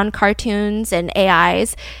up around cartoons and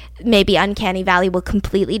AIs, maybe Uncanny Valley will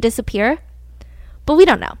completely disappear. But we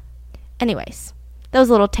don't know. Anyways, that was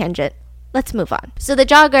a little tangent. Let's move on. So the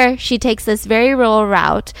jogger, she takes this very rural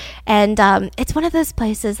route, and it's one of those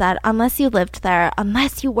places that unless you lived there,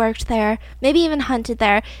 unless you worked there, maybe even hunted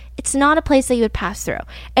there, it's not a place that you would pass through.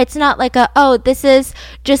 It's not like this is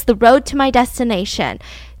just the road to my destination.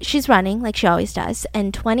 She's running like she always does,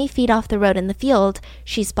 and 20 feet off the road in the field,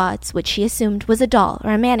 she spots what she assumed was a doll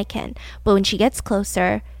or a mannequin. But when she gets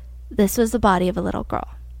closer, this was the body of a little girl.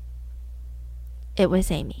 It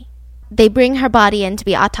was Amy. They bring her body in to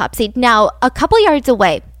be autopsied. Now, a couple yards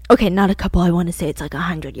away, okay, not a couple, I want to say it's like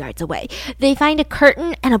 100 yards away, they find a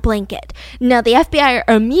curtain and a blanket. Now, the FBI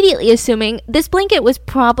are immediately assuming this blanket was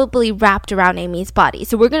probably wrapped around Amy's body.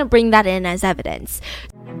 So we're going to bring that in as evidence.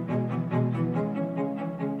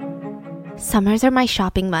 Summers are my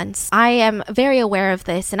shopping months. I am very aware of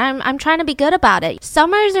this, and I'm trying to be good about it.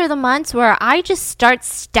 Summers are the months where I just start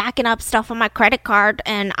stacking up stuff on my credit card,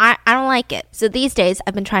 and I don't like it. So these days,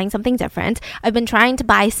 I've been trying something different. I've been trying to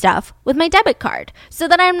buy stuff with my debit card so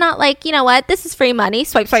that I'm not like, you know what, this is free money,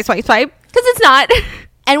 swipe, swipe, swipe, swipe, because it's not.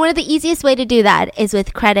 And one of the easiest way to do that is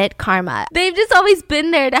with Credit Karma. They've just always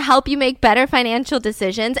been there to help you make better financial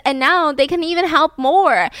decisions, and now they can even help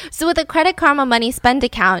more. So with a Credit Karma Money Spend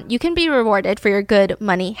account, you can be rewarded for your good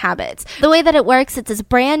money habits. The way that it works, it's this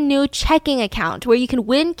brand new checking account where you can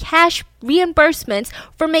win cash reimbursements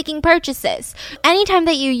for making purchases. Anytime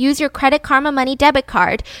that you use your Credit Karma Money debit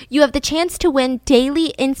card, you have the chance to win daily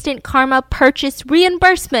Instant Karma purchase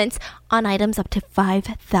reimbursements on items up to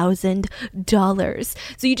 $5,000.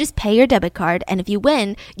 So you just pay your debit card, and if you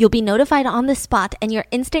win, you'll be notified on the spot, and your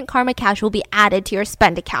Instant Karma cash will be added to your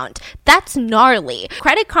spend account. That's gnarly.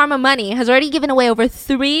 Credit Karma Money has already given away over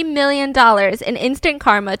 $3 million in Instant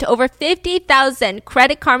Karma to over 50,000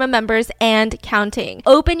 Credit Karma members and counting.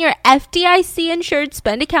 Open your FDIC insured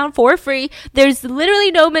spend account for free. There's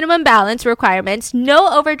literally no minimum balance requirements,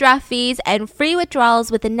 no overdraft fees, and free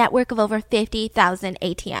withdrawals with a network of over 50,000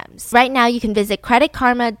 ATMs. Right now, you can visit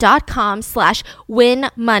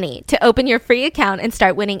creditkarma.com/winmoney to open your free account and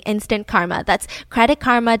start winning instant karma. That's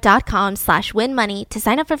creditkarma.com/winmoney to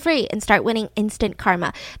sign up for free and start winning instant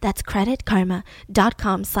karma. That's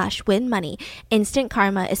creditkarma.com/winmoney. Instant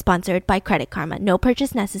Karma is sponsored by Credit Karma. No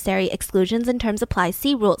purchase necessary. Exclusions and terms apply.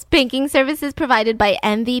 See rules. Banking services provided by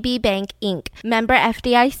MVB Bank, Inc. Member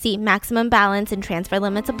FDIC. Maximum balance and transfer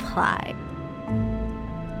limits apply.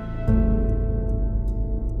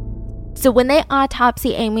 So when they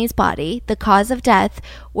autopsy Amy's body, the cause of death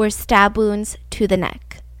were stab wounds to the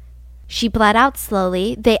neck. She bled out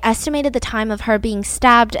slowly. They estimated the time of her being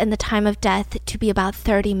stabbed and the time of death to be about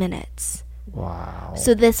 30 minutes. Wow.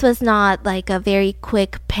 So this was not like a very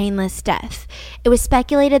quick, painless death. It was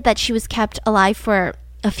speculated that she was kept alive for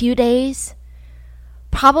a few days,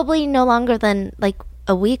 probably no longer than like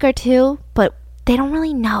a week or two, but they don't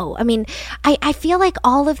really know. I mean, I feel like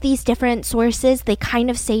all of these different sources, they kind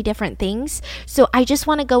of say different things. So I just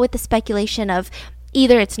want to go with the speculation of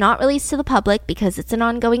either it's not released to the public because it's an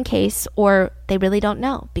ongoing case, or they really don't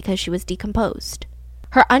know because she was decomposed.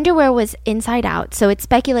 Her underwear was inside out, so it's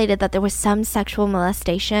speculated that there was some sexual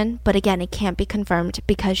molestation, but again, it can't be confirmed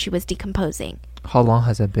because she was decomposing. How long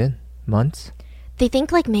has it been? Months? They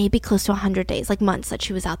think like maybe close to 100 days, like months that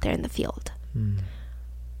she was out there in the field.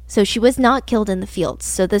 So she was not killed in the fields.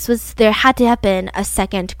 So there had to have been a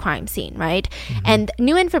second crime scene, right? And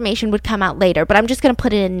new information would come out later, but I'm just going to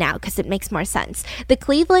put it in now because it makes more sense. The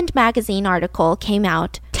Cleveland Magazine article came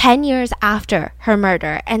out 10 years after her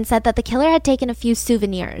murder and said that the killer had taken a few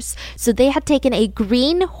souvenirs. So they had taken a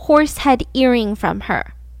green horsehead earring from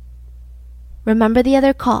her. Remember the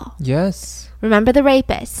other call? Yes. Remember the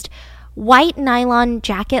rapist? White nylon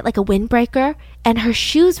jacket, like a windbreaker, and her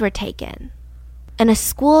shoes were taken. And a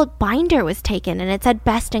school binder was taken, and it said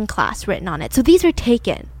best in class written on it. So these were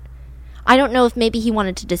taken. I don't know if maybe he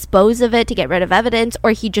wanted to dispose of it to get rid of evidence,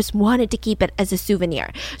 or he just wanted to keep it as a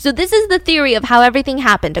souvenir. So this is the theory of how everything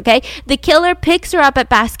happened, okay? The killer picks her up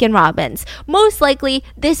at Baskin-Robbins. Most likely,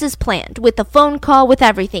 this is planned with the phone call, with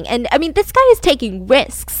everything. And I mean, this guy is taking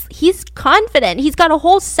risks. He's confident. He's got a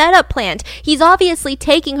whole setup planned. He's obviously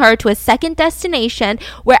taking her to a second destination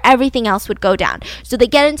where everything else would go down. So they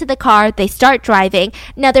get into the car, they start driving.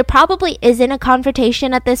 Now, there probably isn't a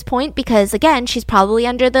confrontation at this point because, again, she's probably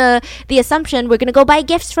under the assumption we're going to go buy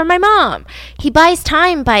gifts for my mom. He buys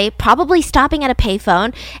time by probably stopping at a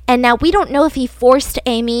payphone, and now we don't know if he forced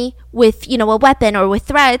Amy with, a weapon or with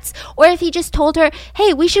threats, or if he just told her,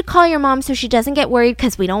 hey, we should call your mom so she doesn't get worried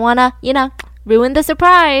because we don't want to, ruin the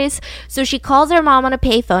surprise. So she calls her mom on a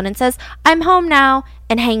payphone and says, I'm home now,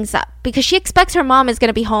 and hangs up because she expects her mom is going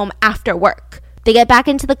to be home after work. They get back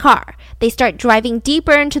into the car. They start driving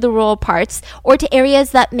deeper into the rural parts or to areas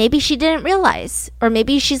that maybe she didn't realize. Or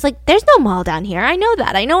maybe she's like, there's no mall down here. I know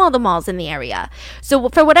that. I know all the malls in the area. So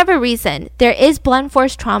for whatever reason, there is blunt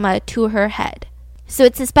force trauma to her head. So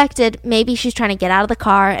it's suspected maybe she's trying to get out of the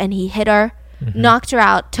car and he hit her, knocked her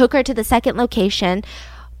out, took her to the second location,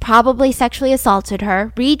 probably sexually assaulted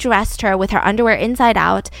her, redressed her with her underwear inside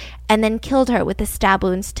out, and then killed her with the stab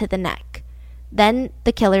wounds to the neck. Then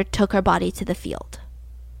the killer took her body to the field.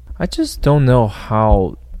 I just don't know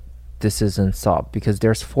how this isn't solved because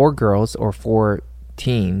there's 4 girls or 4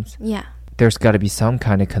 teens. Yeah. There's got to be some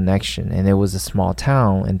kind of connection. And it was a small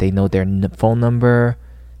town and they know their phone number,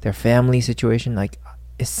 their family situation. Like,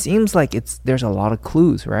 it seems like there's a lot of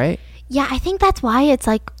clues, right? Yeah, I think that's why it's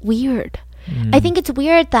like weird. I think it's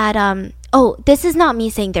weird that, this is not me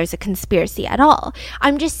saying there's a conspiracy at all.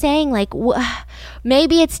 I'm just saying, like,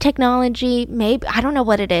 maybe it's technology, maybe, I don't know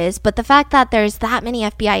what it is, but the fact that there's that many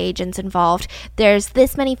FBI agents involved, there's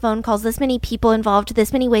this many phone calls, this many people involved,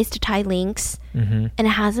 this many ways to tie links, and it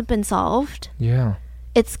hasn't been solved. Yeah.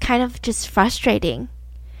 It's kind of just frustrating.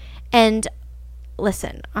 And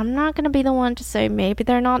listen, I'm not going to be the one to say maybe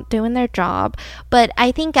they're not doing their job, but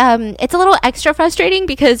I think it's a little extra frustrating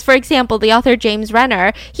because, for example, the author James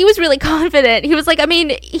Renner, he was really confident. He was like, I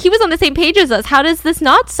mean, he was on the same page as us. How does this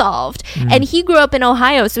not solved? And he grew up in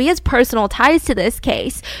Ohio, so he has personal ties to this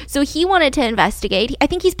case. So he wanted to investigate. I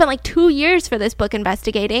think he spent like 2 years for this book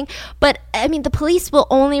investigating, but I mean, the police will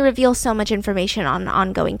only reveal so much information on an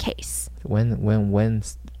ongoing case. When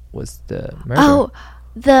was the murder? Oh,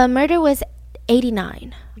 the murder was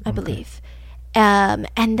 89, I believe. And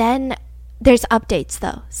then there's updates,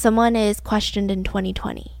 though. Someone is questioned in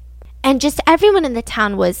 2020. And just everyone in the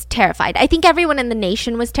town was terrified. I think everyone in the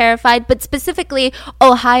nation was terrified, but specifically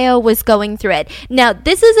Ohio was going through it. Now,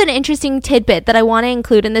 this is an interesting tidbit that I want to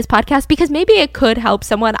include in this podcast because maybe it could help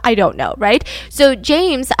someone. I don't know, right? So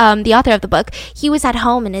James, the author of the book, he was at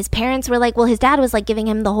home and his parents were like, well, his dad was like giving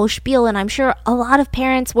him the whole spiel. And I'm sure a lot of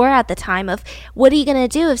parents were at the time of, what are you going to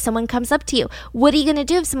do if someone comes up to you? What are you going to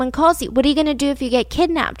do if someone calls you? What are you going to do if you get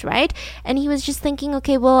kidnapped, right? And he was just thinking,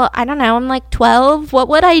 okay, well, I don't know. I'm like 12. What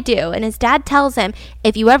would I do? And his dad tells him,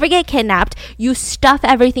 if you ever get kidnapped, you stuff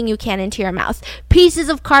everything you can into your mouth. Pieces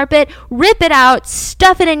of carpet, rip it out,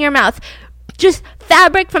 stuff it in your mouth. Just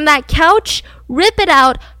fabric from that couch, rip it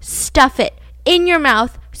out, stuff it in your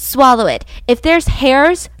mouth, swallow it. If there's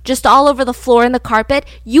hairs just all over the floor and the carpet,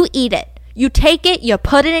 you eat it. You take it, you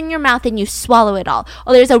put it in your mouth, and you swallow it all.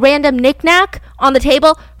 Or there's a random knick-knack on the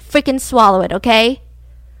table, freaking swallow it, okay?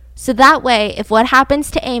 So that way, if what happens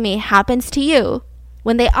to Amy happens to you,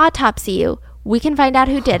 when they autopsy you, we can find out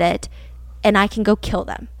who did it, and I can go kill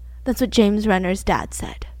them. That's what James Renner's dad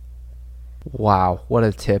said. Wow, what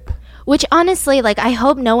a tip. Which honestly, like, I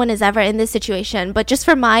hope no one is ever in this situation, but just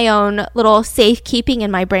for my own little safekeeping in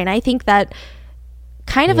my brain, I think that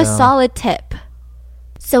kind of a solid tip.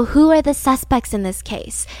 So who are the suspects in this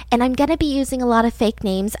case? And I'm going to be using a lot of fake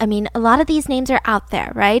names. I mean, a lot of these names are out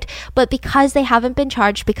there, right? But because they haven't been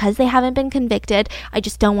charged, because they haven't been convicted, I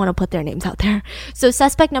just don't want to put their names out there. So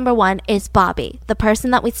suspect number 1 is Bobby, the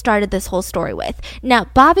person that we started this whole story with. Now,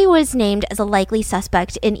 Bobby was named as a likely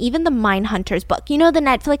suspect in even the Mindhunters book. You know the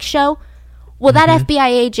Netflix show? Well, that FBI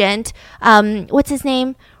agent, what's his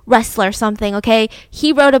name? Wrestler something, okay?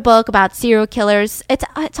 He wrote a book about serial killers. It's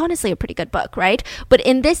honestly a pretty good book, right? But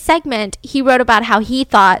in this segment, he wrote about how he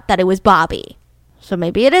thought that it was Bobby. So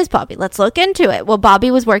maybe it is Bobby. Let's look into it. Well,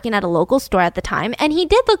 Bobby was working at a local store at the time, and he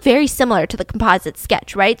did look very similar to the composite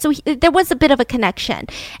sketch, right? So there was a bit of a connection.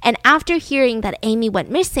 And after hearing that Amy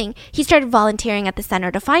went missing, he started volunteering at the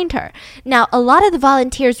center to find her. Now, a lot of the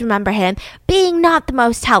volunteers remember him being not the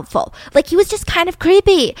most helpful. Like, he was just kind of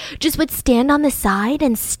creepy. Just would stand on the side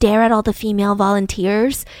and stare at all the female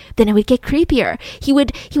volunteers. Then it would get creepier. He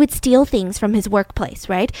would steal things from his workplace,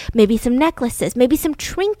 right? Maybe some necklaces, maybe some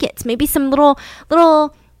trinkets, maybe some little,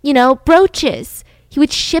 brooches. He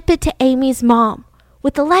would ship it to Amy's mom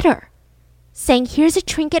with a letter saying, here's a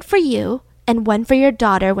trinket for you and one for your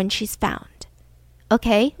daughter when she's found.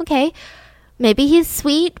 Okay. Maybe he's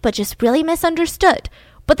sweet, but just really misunderstood.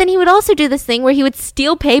 But then he would also do this thing where he would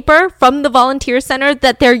steal paper from the volunteer center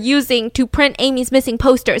that they're using to print Amy's missing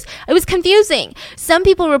posters. It was confusing. Some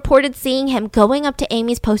people reported seeing him going up to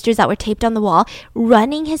Amy's posters that were taped on the wall,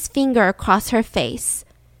 running his finger across her face,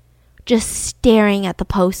 just staring at the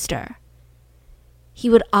poster. He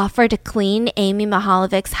would offer to clean Amy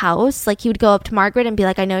Mihaljevich's house. Like, he would go up to Margaret and be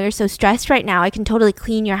like, I know you're so stressed right now. I can totally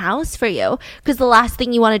clean your house for you because the last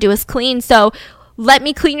thing you want to do is clean. So let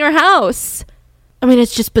me clean your house. I mean,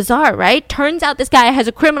 it's just bizarre, right? Turns out this guy has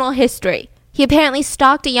a criminal history. He apparently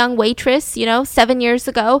stalked a young waitress, 7 years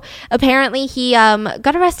ago. Apparently, he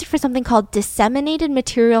got arrested for something called disseminated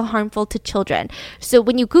material harmful to children. So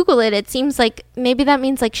when you Google it, it seems like maybe that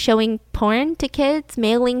means like showing porn to kids,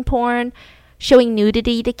 mailing porn, showing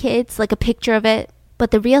nudity to kids, like a picture of it.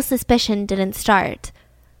 But the real suspicion didn't start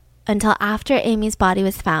until after Amy's body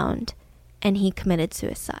was found and he committed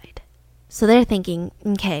suicide. So they're thinking,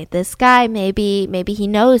 okay, this guy, maybe he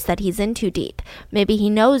knows that he's in too deep. Maybe he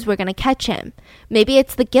knows we're going to catch him. Maybe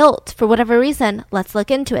it's the guilt for whatever reason. Let's look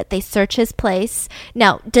into it. They search his place.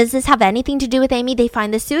 Now, does this have anything to do with Amy? They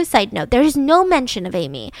find the suicide note. There's no mention of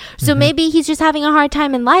Amy. So maybe he's just having a hard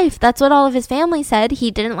time in life. That's what all of his family said.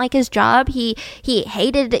 He didn't like his job. He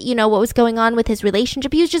hated, what was going on with his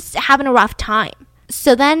relationship. He was just having a rough time.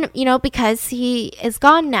 So then, because he is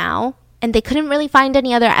gone now, and they couldn't really find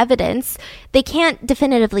any other evidence, they can't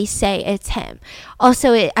definitively say it's him.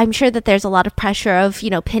 Also, I'm sure that there's a lot of pressure of,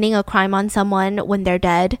 pinning a crime on someone when they're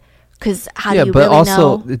dead. Because how do you really know? Yeah, but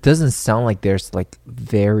also, it doesn't sound like there's, like,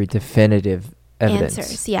 very definitive evidence.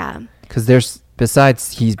 Answers, yeah. Because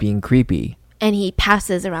besides he's being creepy. and he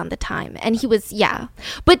passes around the time. And he was, yeah.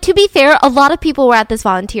 But to be fair, a lot of people were at this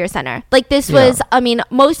volunteer center. Like, this was, I mean,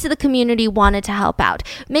 most of the community wanted to help out.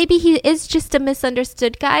 Maybe he is just a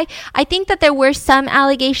misunderstood guy. I think that there were some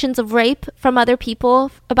allegations of rape from other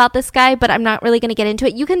people about this guy, but I'm not really going to get into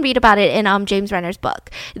it. You can read about it in James Renner's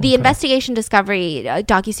book. The Investigation Discovery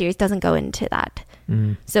docuseries doesn't go into that.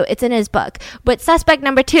 So it's in his book. But suspect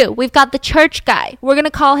number 2, we've got the church guy. We're going to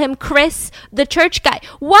call him Chris, the church guy.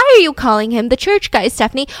 Why are you calling him the church guy,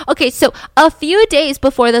 Stephanie? Okay, so a few days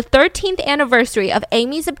before the 13th anniversary of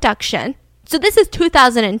Amy's abduction, so this is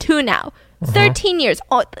 2002 now, 13 years,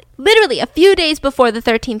 literally a few days before the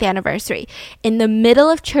 13th anniversary, in the middle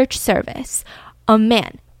of church service, a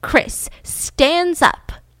man, Chris, stands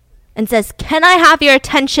up and says, "Can I have your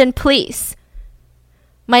attention, please?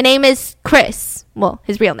 My name is Chris." Well,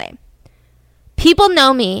 his real name. "People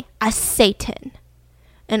know me as Satan,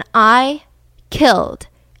 and I killed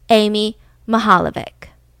Amy Mihaljevic."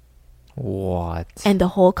 What? And the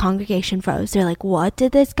whole congregation froze. They're like, what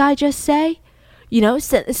did this guy just say? You know,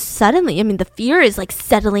 suddenly, I mean, the fear is like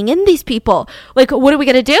settling in these people. Like, what are we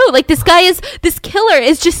going to do? Like, this killer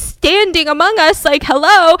is just standing among us like,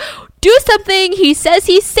 hello, do something. He says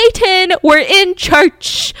he's Satan. We're in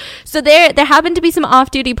church. So there happened to be some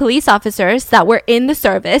off-duty police officers that were in the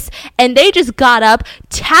service, and they just got up,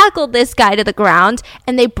 tackled this guy to the ground,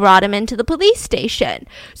 and they brought him into the police station.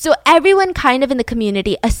 So everyone kind of in the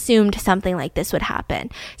community assumed something like this would happen.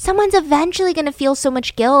 Someone's eventually going to feel so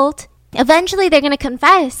much guilt. Eventually they're going to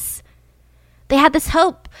confess. They had this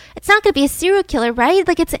hope. It's not going to be a serial killer, right?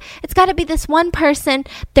 Like, it's got to be this one person.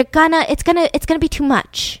 It's going to be too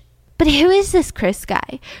much. But who is this Chris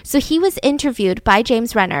guy? So he was interviewed by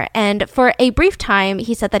James Renner, and for a brief time,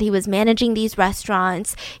 he said that he was managing these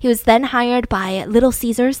restaurants. He was then hired by Little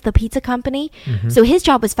Caesars, the pizza company. So his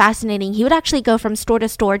job was fascinating. He would actually go from store to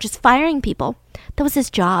store just firing people. That was his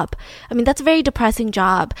job. I mean, that's a very depressing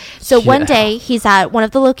job. So one day, he's at one of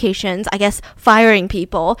the locations, I guess, firing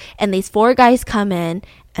people, and these 4 guys come in,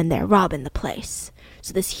 and they're robbing the place.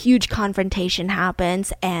 So this huge confrontation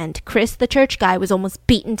happens, and Chris, the church guy, was almost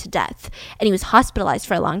beaten to death. And he was hospitalized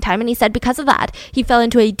for a long time. And he said because of that, he fell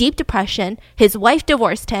into a deep depression. His wife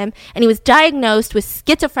divorced him, and he was diagnosed with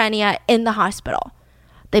schizophrenia in the hospital.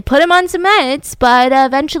 They put him on some meds, but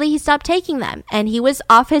eventually he stopped taking them. And he was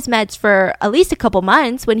off his meds for at least a couple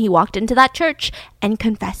months when he walked into that church and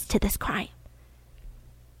confessed to this crime.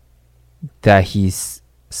 That he's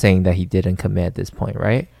saying that he didn't commit at this point,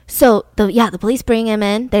 right? So, the police bring him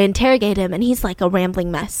in, they interrogate him, and he's like a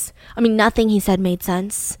rambling mess. I mean, nothing he said made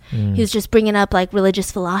sense. He was just bringing up like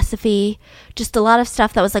religious philosophy, just a lot of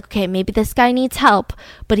stuff that was like, okay, maybe this guy needs help,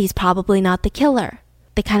 but he's probably not the killer.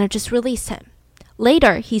 They kind of just release him.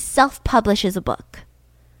 Later, he self-publishes a book.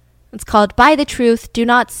 It's called Buy the Truth, Do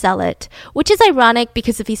Not Sell It, which is ironic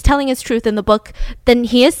because if he's telling his truth in the book, then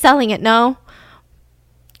he is selling it, no?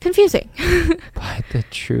 Confusing. Buy the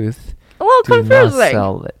truth. Well, Do confusing. not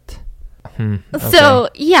sell it. Okay. So,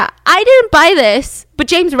 yeah, I didn't buy this, but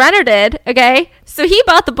James Renner did, okay? So he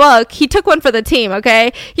bought the book. He took one for the team,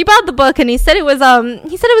 okay? He bought the book and he said it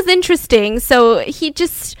was interesting. So he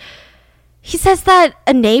says that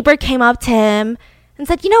a neighbor came up to him and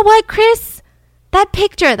said, "You know what, Chris? That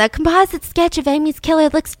picture, that composite sketch of Amy's killer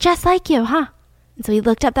looks just like you, huh?" And so he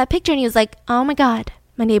looked up that picture and he was like, "Oh my God,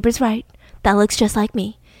 my neighbor's right. That looks just like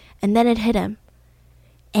me." And then it hit him.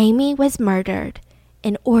 Amy was murdered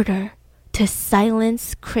in order to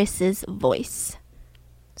silence Chris's voice.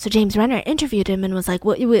 So James Renner interviewed him and was like,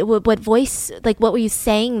 what voice, like, what were you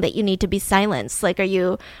saying that you need to be silenced? Like, are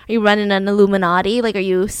you running an Illuminati? Like, are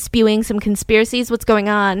you spewing some conspiracies? What's going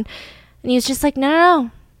on? And he was just like,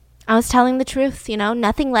 no. I was telling the truth, you know,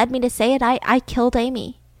 nothing led me to say it. I killed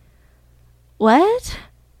Amy. What?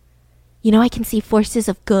 You know, I can see forces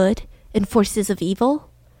of good and forces of evil.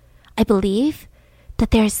 I believe that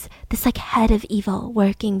there's this like head of evil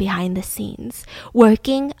working behind the scenes,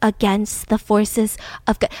 working against the forces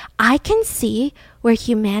of good. I can see where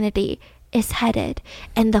humanity is headed,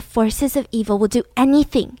 and the forces of evil will do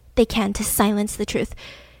anything they can to silence the truth.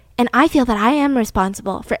 And I feel that I am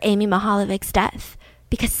responsible for Amy Mihaljevic's death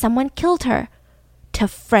because someone killed her to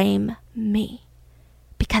frame me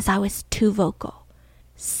because I was too vocal.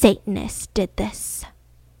 Satanists did this.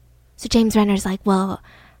 So James Renner's like, well,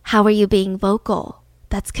 how are you being vocal?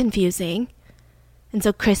 That's confusing. And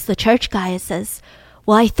so Chris, the church guy, says,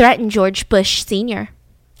 well, I threatened George Bush Sr.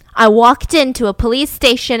 I walked into a police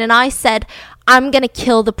station and I said, I'm going to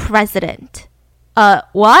kill the president.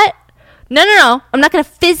 What? No. I'm not going to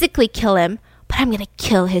physically kill him, but I'm going to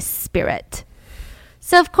kill his spirit.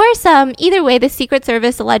 So, of course, either way, the Secret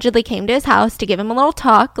Service allegedly came to his house to give him a little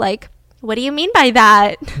talk, like, What do you mean by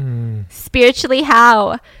that? Spiritually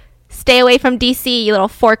how? Stay away from DC, you little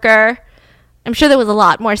forker. I'm sure there was a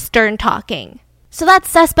lot more stern talking. So that's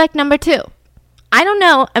suspect number 2. I don't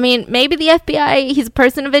know. I mean, maybe the FBI, he's a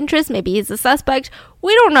person of interest. Maybe he's a suspect.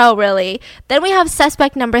 We don't know, really. Then we have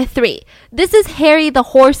suspect number 3. This is Harry the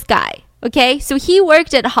horse guy. Okay, so he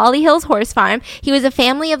worked at Holly Hills Horse Farm. He was a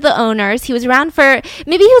family of the owners. He was around for,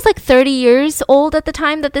 maybe he was like 30 years old at the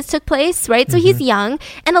time that this took place, right? So he's young.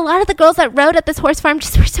 And a lot of the girls that rode at this horse farm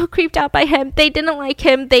just were so creeped out by him. They didn't like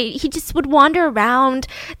him. He just would wander around.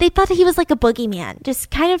 They thought that he was like a boogeyman,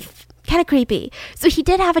 just kind of creepy. So he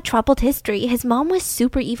did have a troubled history. His mom was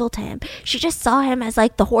super evil to him. She just saw him as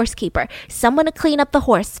like the horse keeper, someone to clean up the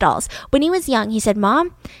horse stalls. When he was young, he said,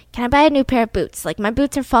 "Mom, can I buy a new pair of boots? Like, my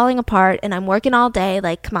boots are falling apart and I'm working all day.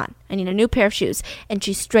 Like, come on, I need a new pair of shoes." And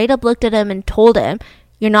she straight up looked at him and told him,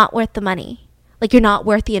 "You're not worth the money. Like, you're not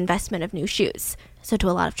worth the investment of new shoes." So to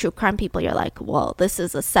a lot of true crime people, you're like, well, this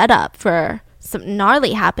is a setup for something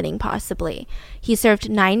gnarly happening, possibly. He served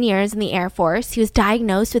 9 years in the Air Force. He was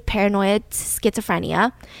diagnosed with paranoid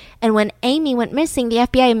schizophrenia. And when Amy went missing, the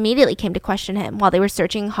FBI immediately came to question him while they were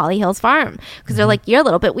searching Holly Hills Farm. Because they're like, you're a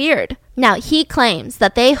little bit weird. Now, he claims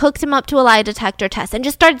that they hooked him up to a lie detector test and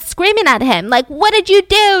just started screaming at him. Like, what did you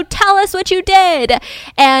do? Tell us what you did.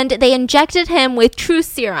 And they injected him with truth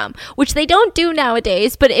serum, which they don't do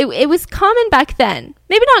nowadays, but it was common back then.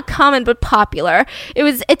 Maybe not common, but popular.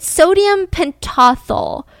 It's sodium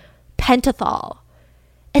pentothal.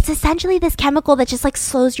 It's essentially this chemical that just like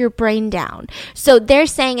slows your brain down. So they're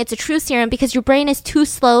saying it's a true serum because your brain is too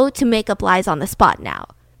slow to make up lies on the spot now.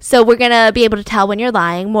 So we're going to be able to tell when you're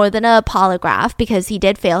lying more than a polygraph, because he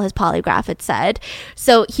did fail his polygraph, it said.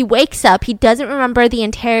 So he wakes up. He doesn't remember the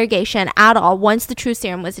interrogation at all once the true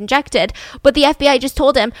serum was injected. But the FBI just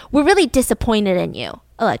told him, "We're really disappointed in you,"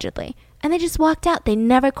 allegedly. And they just walked out. They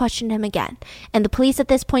never questioned him again. And the police at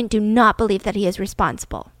this point do not believe that he is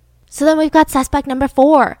responsible. So then we've got suspect number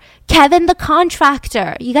 4, Kevin the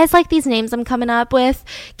contractor. You guys like these names I'm coming up with?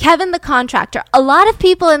 Kevin the contractor. A lot of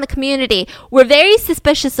people in the community were very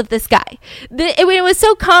suspicious of this guy. It was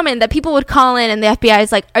so common that people would call in and the FBI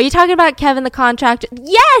is like, "Are you talking about Kevin the contractor?"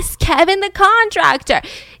 "Yes, Kevin the contractor."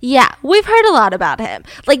 Yeah, we've heard a lot about him.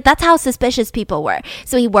 Like, that's how suspicious people were.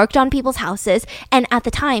 So he worked on people's houses, and at the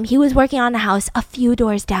time, he was working on a house a few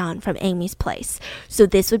doors down from Amy's place. So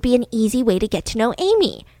this would be an easy way to get to know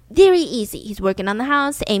Amy. Very easy. He's working on the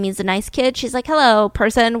house. Amy's a nice kid. She's like, "Hello,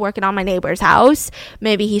 person working on my neighbor's house."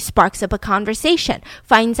 Maybe he sparks up a conversation,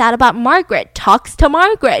 finds out about Margaret, talks to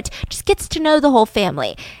Margaret, just gets to know the whole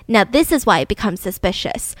family. Now, this is why it becomes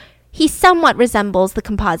suspicious. He somewhat resembles the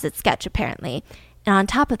composite sketch, apparently. And on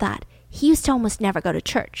top of that, he used to almost never go to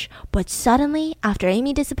church. But suddenly, after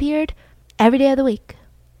Amy disappeared, every day of the week,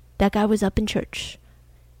 that guy was up in church.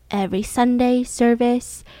 Every Sunday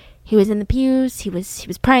service, he was in the pews, he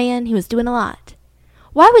was praying, he was doing a lot.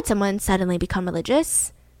 Why would someone suddenly become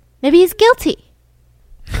religious? Maybe he's guilty.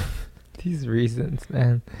 These reasons,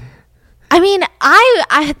 man. I mean,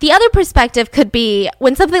 I the other perspective could be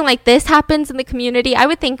when something like this happens in the community, I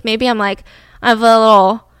would think maybe I'm like, I have a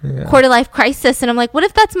little quarter life crisis, and I'm like, what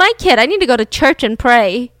if that's my kid? I need to go to church and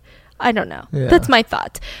pray. I don't know. Yeah. That's my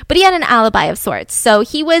thought. But he had an alibi of sorts. So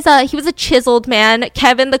he was a chiseled man.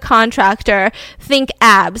 Kevin the contractor. Think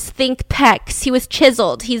abs. Think pecs. He was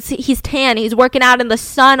chiseled. He's tan. He's working out in the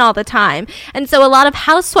sun all the time. And so a lot of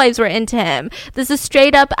housewives were into him. This is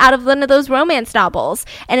straight up out of one of those romance novels.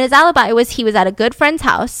 And his alibi was he was at a good friend's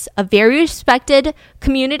house, a very respected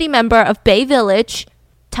community member of Bay Village,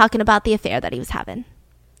 talking about the affair that he was having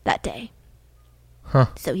that day.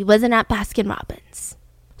 So he wasn't at Baskin Robbins.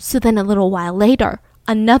 So then a little while later,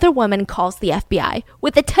 another woman calls the FBI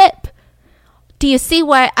with a tip. Do you see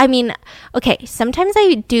what I mean? Okay, sometimes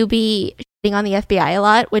I do be shitting on the FBI a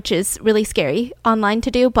lot, which is really scary online to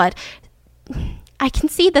do, but I can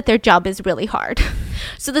see that their job is really hard.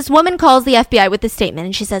 So this woman calls the FBI with this statement,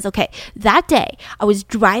 and she says, okay, that day I was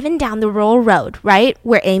driving down the rural road, right,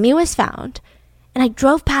 where Amy was found, and I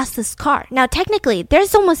drove past this car. Now, technically,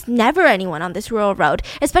 there's almost never anyone on this rural road,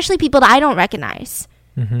 especially people that I don't recognize.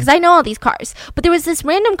 Because I know all these cars. But there was this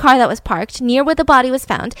random car that was parked near where the body was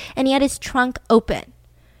found, and he had his trunk open,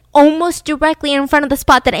 almost directly in front of the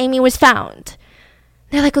spot that Amy was found.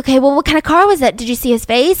 They're like, okay, well, what kind of car was it? Did you see his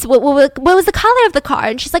face? What was the color of the car?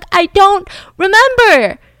 And she's like, I don't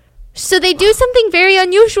remember. So they do something very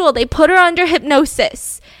unusual. They put her under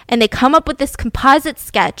hypnosis, and they come up with this composite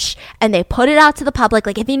sketch, and they put it out to the public.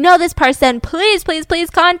 Like, if you know this person, please, please, please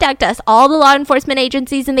contact us. All the law enforcement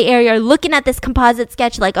agencies in the area are looking at this composite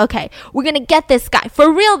sketch like, okay, we're going to get this guy for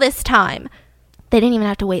real this time. They didn't even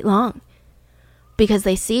have to wait long, because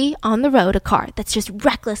they see on the road a car that's just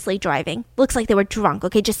recklessly driving. Looks like they were drunk,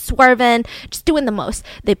 okay, just swerving, just doing the most.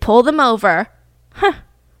 They pull them over.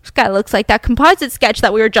 This guy looks like that composite sketch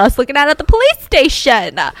that we were just looking at the police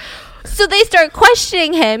station. So they start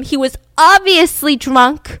questioning him. He was obviously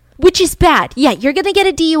drunk, which is bad. Yeah, you're going to get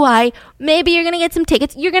a DUI. Maybe you're going to get some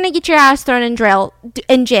tickets. You're going to get your ass thrown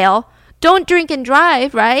in jail. Don't drink and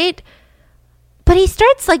drive, right? But he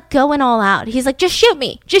starts like going all out. He's like, just shoot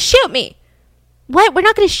me. Just shoot me. What? We're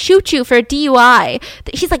not going to shoot you for a DUI.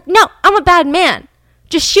 He's like, no, I'm a bad man.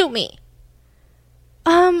 Just shoot me.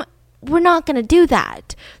 We're not going to do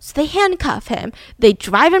that. So they handcuff him. They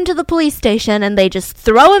drive him to the police station and they just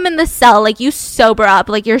throw him in the cell like, you sober up.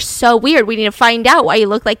 Like, you're so weird. We need to find out why you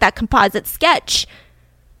look like that composite sketch.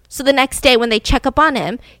 So the next day when they check up on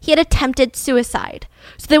him, he had attempted suicide.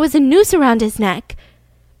 So there was a noose around his neck.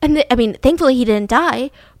 And thankfully he didn't die,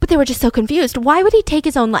 but they were just so confused. Why would he take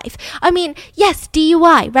his own life? I mean, yes,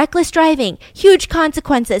 DUI, reckless driving, huge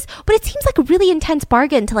consequences, but it seems like a really intense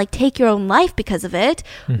bargain to like take your own life because of it.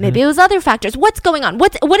 Mm-hmm. Maybe it was other factors. What's going on?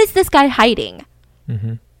 What is this guy hiding?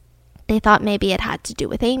 Mm-hmm. They thought maybe it had to do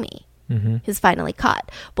with Amy, who's finally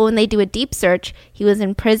caught. But when they do a deep search, he was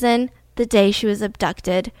in prison the day she was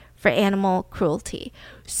abducted for animal cruelty.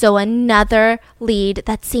 So another lead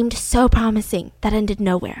that seemed so promising that ended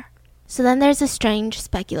nowhere. So then there's a strange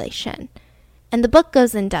speculation. And the book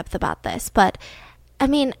goes in depth about this, but I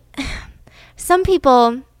mean, some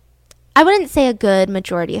people, I wouldn't say a good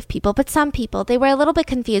majority of people, but some people, they were a little bit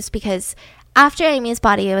confused because after Amy's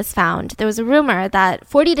body was found, there was a rumor that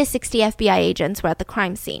 40 to 60 FBI agents were at the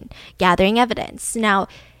crime scene, gathering evidence. Now,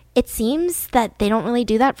 it seems that they don't really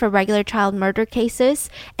do that for regular child murder cases,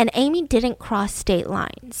 and Amy didn't cross state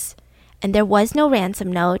lines. And there was no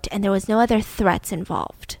ransom note, and there was no other threats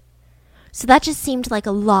involved. So that just seemed like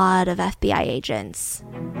a lot of FBI agents.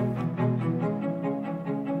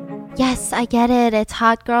 Yes, I get it. It's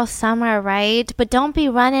hot girl summer, right? But don't be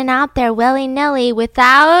running out there willy-nilly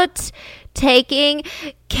without taking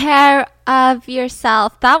care of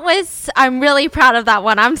yourself. I'm really proud of that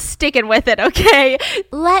one. I'm sticking with it, okay?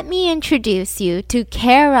 Let me introduce you to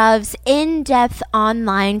Care of's in-depth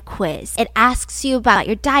online quiz. It asks you about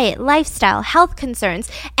your diet, lifestyle, health concerns,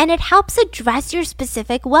 and it helps address your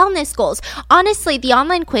specific wellness goals. Honestly, the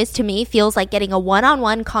online quiz to me feels like getting a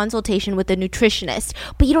one-on-one consultation with a nutritionist,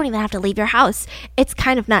 but you don't even have to leave your house. It's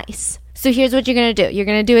kind of nice. So here's what you're going to do. You're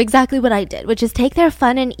going to do exactly what I did, which is take their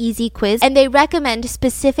fun and easy quiz, and they recommend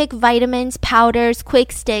specific vitamins, powders,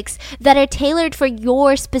 quick sticks that are tailored for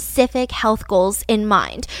your specific health goals in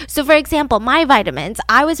mind. So for example, my vitamins,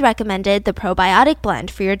 I was recommended the probiotic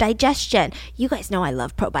blend for your digestion. You guys know I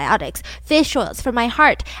love probiotics. Fish oils for my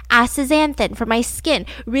heart, astaxanthin for my skin,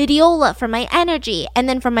 rhodiola for my energy, and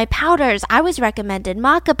then for my powders, I was recommended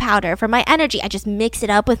maca powder for my energy. I just mix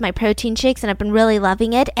it up with my protein shakes, and I've been really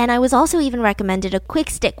loving it. And I was also even recommended a quick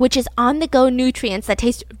stick, which is on-the-go nutrients that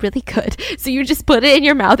taste really good. So you just put it in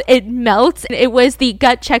your mouth, it melts. It was the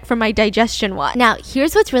gut check for my digestion one. Now,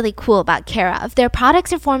 here's what's really cool about Care of. Their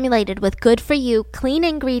products are formulated with good-for-you, clean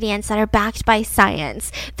ingredients that are backed by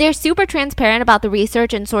science. They're super transparent about the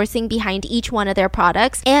research and sourcing behind each one of their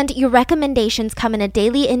products, and your recommendations come in a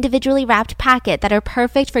daily individually wrapped packet that are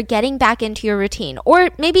perfect for getting back into your routine, or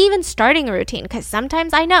maybe even starting a routine, because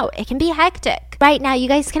sometimes I know it can be hectic. Right now, you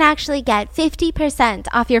guys can actually get 50%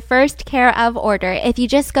 off your first Care of order if you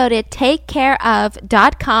just go to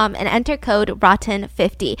takecareof.com and enter code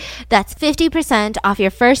ROTTEN50. That's 50% off your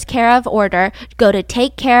first Care of order. Go to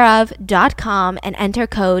takecareof.com and enter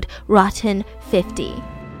code ROTTEN50.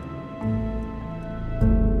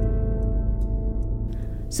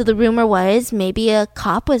 So the rumor was maybe a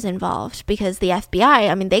cop was involved because the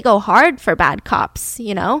FBI, they go hard for bad cops,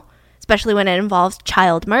 especially when it involves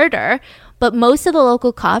child murder. But most of the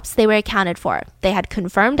local cops, they were accounted for. They had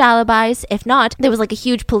confirmed alibis. If not, there was like a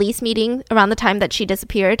huge police meeting around the time that she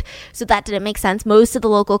disappeared. So that didn't make sense. Most of the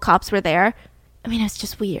local cops were there. It's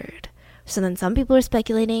just weird. So then some people are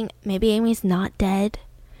speculating maybe Amy's not dead.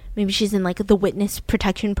 Maybe she's in like the witness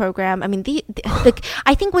protection program. I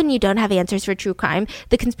think when you don't have answers for true crime,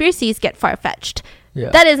 the conspiracies get far-fetched. Yeah.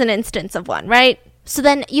 That is an instance of one, right? So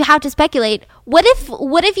then you have to speculate, what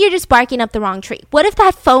if you're just barking up the wrong tree? What if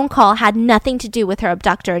that phone call had nothing to do with her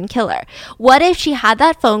abductor and killer? What if she had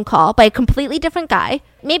that phone call by a completely different guy,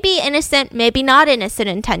 maybe innocent, maybe not innocent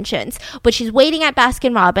intentions, but she's waiting at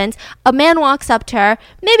Baskin-Robbins, a man walks up to her,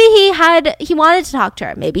 maybe he wanted to talk to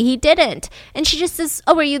her, maybe he didn't, and she just says,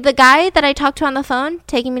 oh, were you the guy that I talked to on the phone,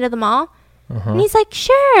 taking me to the mall? And he's like,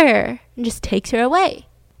 sure, and just takes her away.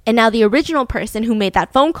 And now the original person who made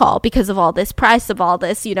that phone call, because of all this press, of all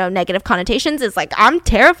this, negative connotations, is like, I'm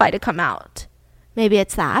terrified to come out. Maybe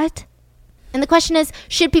it's that. And the question is,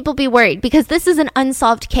 should people be worried? Because this is an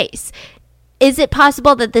unsolved case. Is it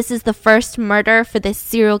possible that this is the first murder for this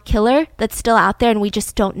serial killer that's still out there and we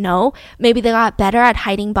just don't know? Maybe they got better at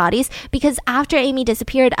hiding bodies. Because after Amy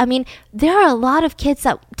disappeared, I mean, there are a lot of kids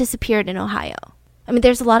that disappeared in Ohio. I mean,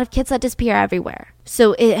 there's a lot of kids that disappear everywhere.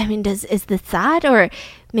 So, is this that? Or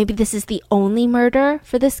maybe this is the only murder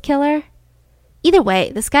for this killer? Either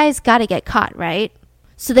way, this guy's got to get caught, right?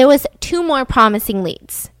 So there was 2 more promising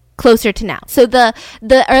leads closer to now. So the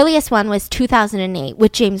earliest one was 2008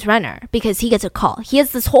 with James Renner, because he gets a call. He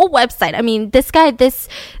has this whole website. I mean, this guy, this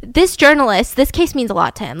journalist, this case means a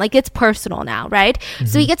lot to him. Like, it's personal now, right? Mm-hmm.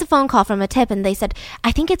 So he gets a phone call from a tip, and they said,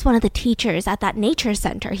 I think it's one of the teachers at that nature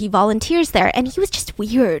center. He volunteers there, and he was just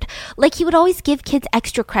weird. Like, he would always give kids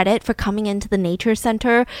extra credit for coming into the nature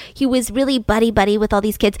center. He was really buddy-buddy with all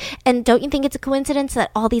these kids. And don't you think it's a coincidence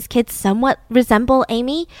that all these kids somewhat resemble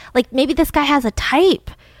Amy? Like, maybe this guy has a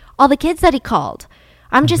type. All the kids that he called.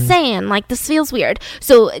 I'm just saying, like, this feels weird.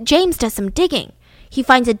 So James does some digging. He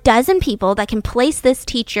finds a dozen people that can place this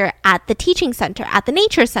teacher at the teaching center, at the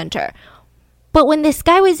nature center. But when this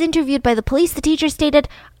guy was interviewed by the police, the teacher stated,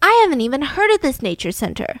 I haven't even heard of this nature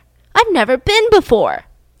center. I've never been before.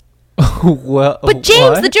 Well, but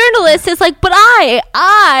James, what? The journalist, is like, but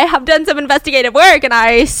I have done some investigative work, and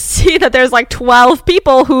I see that there's like 12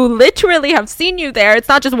 people who literally have seen you there. It's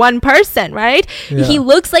not just one person, right? Yeah. He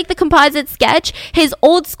looks like the composite sketch. His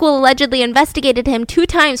old school allegedly investigated him 2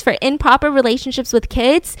 times for improper relationships with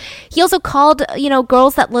kids. He also called,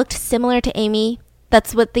 girls that looked similar to Amy.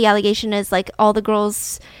 That's what the allegation is. Like, all the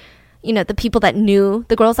girls, the people that knew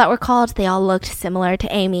the girls that were called, they all looked similar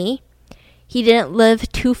to Amy. He didn't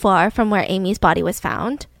live too far from where Amy's body was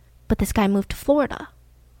found, but this guy moved to Florida.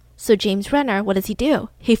 So James Renner, what does he do?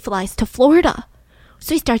 He flies to Florida.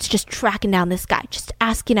 So he starts just tracking down this guy, just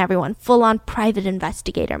asking everyone, full on private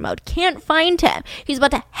investigator mode. Can't find him. He's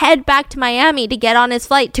about to head back to Miami to get on his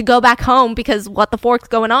flight to go back home because what the fork's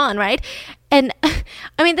going on, right? And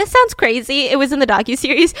I mean, this sounds crazy. It was in the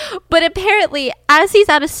docuseries, but apparently as he's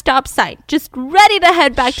at a stop sign, just ready to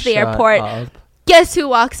head back to the airport, guess who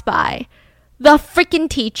walks by? The freaking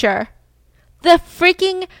teacher. The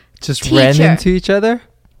freaking just teacher. Ran into each other?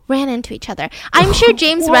 Ran into each other. I'm sure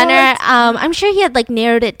James Renner, I'm sure he had like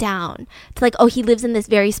narrowed it down to like, oh, he lives in this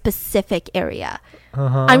very specific area.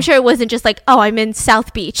 I'm sure it wasn't just like, oh, I'm in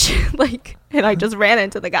South Beach, like, and I just ran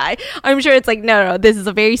into the guy. I'm sure it's like, no, this is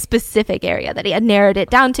a very specific area that he had narrowed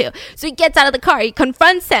it down to. So he gets out of the car, he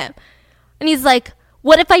confronts him, and he's like,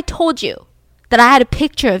 what if I told you that I had a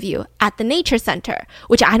picture of you at the nature center?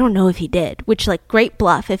 Which I don't know if he did, which like great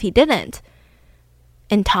bluff if he didn't.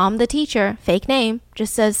 And Tom, the teacher, fake name,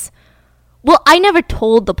 just says, well, I never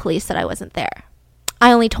told the police that I wasn't there.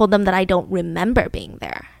 I only told them that I don't remember being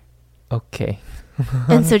there. Okay.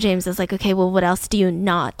 And so James is like, okay, well, what else do you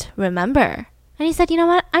not remember? And he said, you know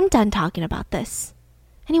what? I'm done talking about this.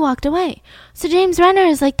 And he walked away. So James Renner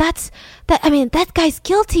is like, that guy's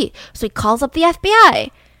guilty. So he calls up the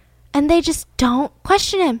FBI. And they just don't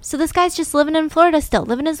question him. So this guy's just living in Florida still,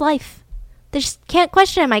 living his life. They just can't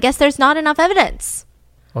question him. I guess there's not enough evidence.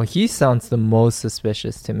 Well, he sounds the most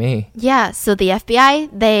suspicious to me. Yeah, so the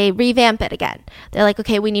FBI, they revamp it again. They're like,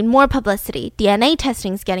 okay, we need more publicity. DNA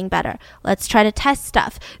testing's getting better. Let's try to test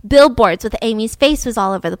stuff. Billboards with Amy's face was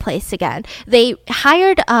all over the place again. They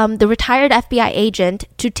hired the retired FBI agent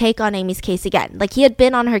to take on Amy's case again. Like, he had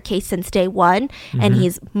been on her case since day one, and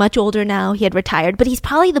he's much older now. He had retired, but he's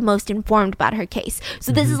probably the most informed about her case.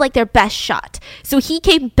 So this is like their best shot. So he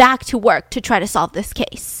came back to work to try to solve this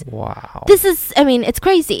case. Wow. This is, it's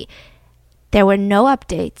crazy. There were no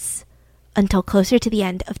updates until closer to the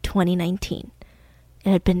end of 2019.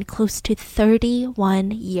 It had been close to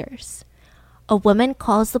 31 years. A woman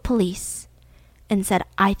calls the police and said,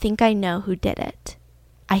 I think I know who did it.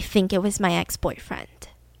 I think it was my ex-boyfriend.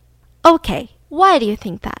 Okay, why do you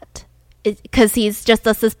think that? Because he's just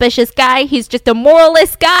a suspicious guy? He's just a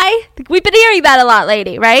moralist guy? We've been hearing that a lot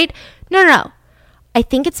lately, right? No. I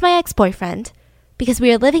think it's my ex-boyfriend because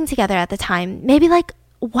we were living together at the time, maybe like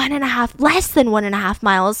less than 1.5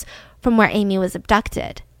 miles from where Amy was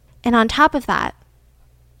abducted. And on top of that,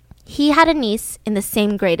 he had a niece in the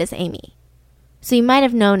same grade as Amy. So he might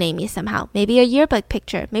have known Amy somehow. Maybe a yearbook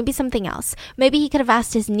picture, maybe something else. Maybe he could have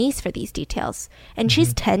asked his niece for these details. And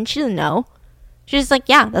she's 10, she doesn't know. She's just like,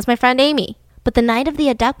 yeah, that's my friend Amy. But the night of the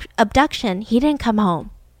abduction, he didn't come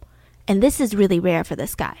home. And this is really rare for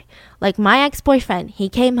this guy. Like my ex-boyfriend, he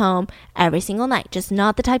came home every single night, just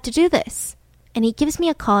not the type to do this. And he gives me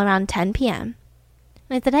a call around 10 p.m.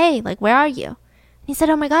 And I said, hey, like, where are you? And he said,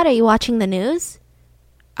 oh my God, are you watching the news?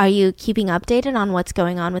 Are you keeping updated on what's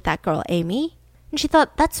going on with that girl, Amy? And she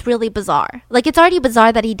thought, that's really bizarre. Like, it's already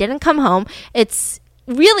bizarre that he didn't come home. It's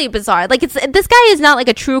really bizarre. Like, this guy is not like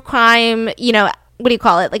a true crime, you know, what do you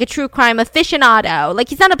call it? Like a true crime aficionado. Like,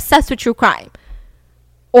 he's not obsessed with true crime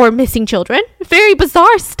or missing children. Very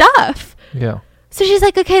bizarre stuff. Yeah. So she's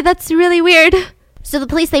like, okay, that's really weird. So the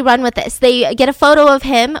police, they run with this. They get a photo of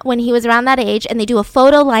him when he was around that age, and they do a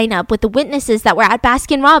photo lineup with the witnesses that were at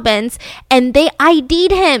Baskin-Robbins, and they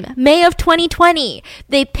ID'd him May of 2020.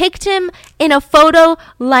 They picked him in a photo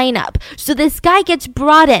lineup. So this guy gets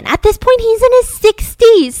brought in. At this point, he's in his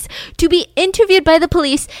 60s to be interviewed by the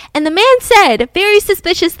police, and the man said very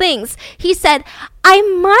suspicious things. He said, I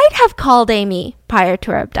might have called Amy prior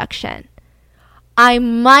to her abduction. I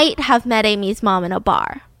might have met Amy's mom in a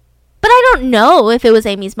bar. But I don't know if it was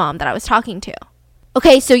Amy's mom that I was talking to.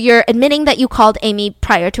 Okay, so you're admitting that you called Amy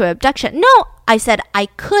prior to her abduction. No, I said I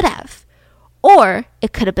could have. Or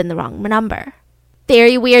it could have been the wrong number.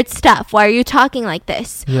 Very weird stuff. Why are you talking like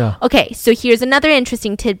this? Yeah. Okay, so here's another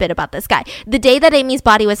interesting tidbit about this guy. The day that Amy's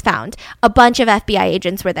body was found, a bunch of FBI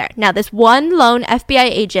agents were there. Now, this one lone FBI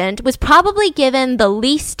agent was probably given the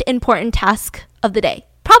least important task of the day.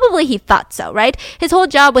 Probably he thought so, right? His whole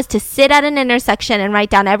job was to sit at an intersection and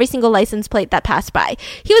write down every single license plate that passed by.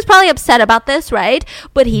 He was probably upset about this, right?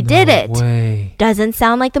 But he did it. Way. Doesn't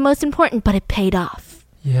sound like the most important, but it paid off.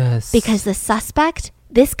 Yes. Because the suspect,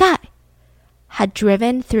 this guy, had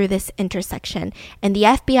driven through this intersection. And the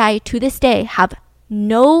FBI, to this day, have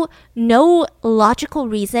no logical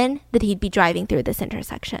reason that he'd be driving through this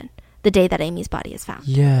intersection the day that Amy's body is found.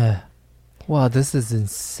 Yeah. Wow, this is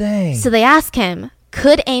insane. So they ask him,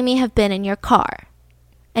 could Amy have been in your car?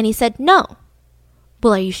 And he said, no.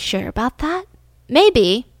 Well, are you sure about that?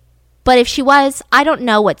 Maybe. But if she was, I don't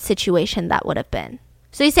know what situation that would have been.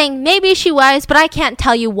 So he's saying, maybe she was, but I can't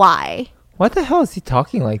tell you why. What the hell is he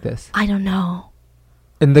talking like this? I don't know.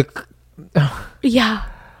 In the... Yeah.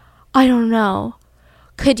 I don't know.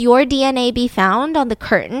 Could your DNA be found on the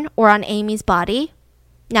curtain or on Amy's body?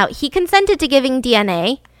 Now, he consented to giving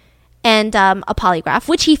DNA and a polygraph,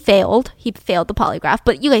 which he failed. He failed the polygraph,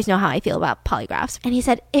 but you guys know how I feel about polygraphs. And he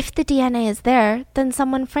said, if the DNA is there, then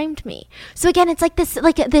someone framed me. So again, it's like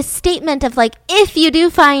this statement of like, if you do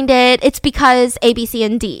find it, it's because A, B, C,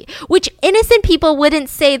 and D, which innocent people wouldn't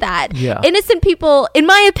say that. Yeah. Innocent people, in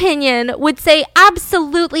my opinion, would say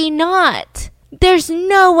absolutely not. There's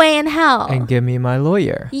no way in hell. And give me my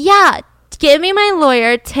lawyer. Yeah. Give me my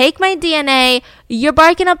lawyer. Take my DNA. You're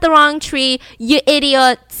barking up the wrong tree. You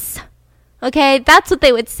idiots. Okay, that's what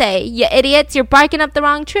they would say. You idiots, you're barking up the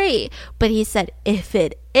wrong tree. But he said, if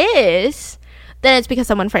it is, then it's because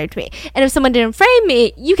someone framed me. And if someone didn't frame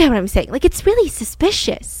me, you get what I'm saying. Like, it's really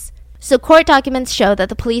suspicious. So court documents show that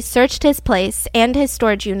the police searched his place and his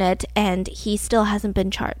storage unit, and he still hasn't been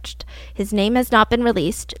charged. His name has not been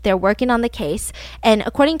released. They're working on the case. And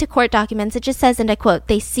according to court documents, it just says, and I quote,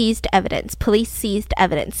 they seized evidence. Police seized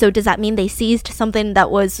evidence. So does that mean they seized something that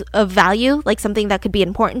was of value, like something that could be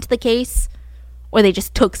important to the case? Or they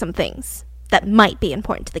just took some things that might be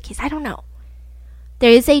important to the case? I don't know. There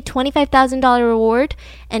is a $25,000 reward,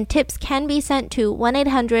 and tips can be sent to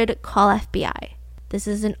 1-800-CALL-FBI. This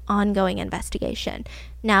is an ongoing investigation.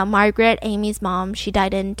 Now, Margaret, Amy's mom, she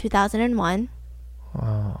died in 2001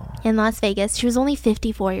 in Las Vegas. She was only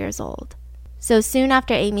 54 years old. So soon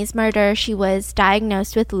after Amy's murder, she was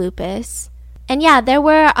diagnosed with lupus. And yeah, there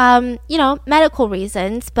were, medical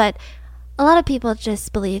reasons, but a lot of people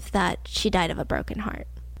just believe that she died of a broken heart.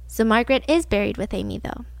 So Margaret is buried with Amy,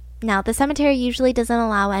 though. Now, the cemetery usually doesn't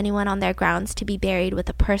allow anyone on their grounds to be buried with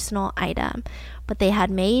a personal item, but they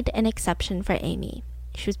had made an exception for Amy.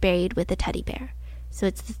 She was buried with a teddy bear. So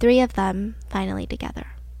it's the three of them finally together.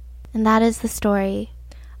 And that is the story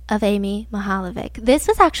of Amy Mihaljevic. This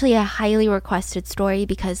was actually a highly requested story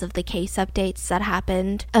because of the case updates that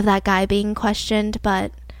happened of that guy being questioned,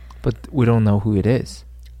 but we don't know who it is.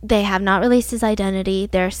 They have not released his identity.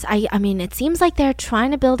 I mean, it seems like they're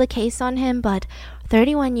trying to build a case on him, but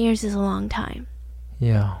 31 years is a long time.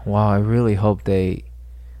 Yeah. Wow. I really hope they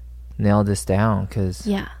nail this down because...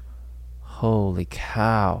 Yeah. Holy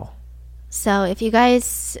cow. So if you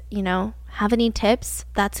guys, have any tips,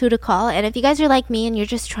 that's who to call. And if you guys are like me and you're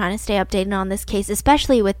just trying to stay updated on this case,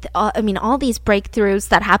 especially with, all these breakthroughs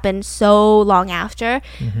that happened so long after,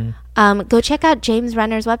 go check out James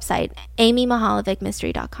Renner's website,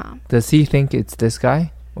 amymihaljevicmystery.com. Does he think it's this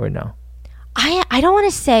guy or no? I don't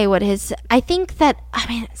want to say what his... I think that...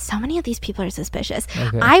 so many of these people are suspicious.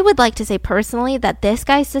 Okay. I would like to say personally that this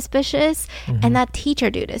guy's suspicious and that teacher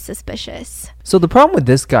dude is suspicious. So the problem with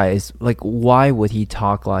this guy is, why would he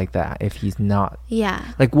talk like that if he's not? Yeah.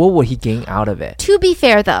 What would he gain out of it? To be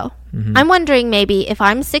fair, though, I'm wondering maybe if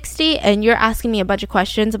I'm 60 and you're asking me a bunch of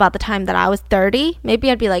questions about the time that I was 30, maybe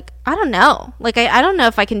I'd be like, I don't know. Like, I don't know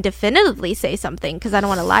if I can definitively say something because I don't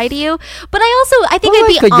want to lie to you. But I think I'd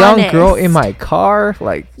like be a honest. young girl in my car,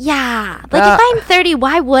 like, yeah. Like, if I'm 30,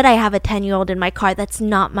 why would I have a 10-year-old in my car that's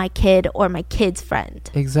not my kid or my kid's friend?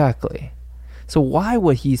 Exactly. So why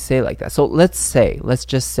would he say like that? So let's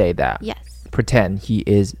just say that. Yes. Pretend he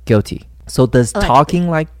is guilty. So does Allegedly. talking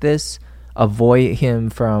like this avoid him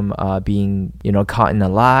from being, caught in a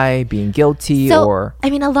lie, being guilty, So, or... I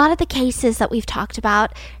mean, a lot of the cases that we've talked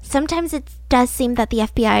about, sometimes it does seem that the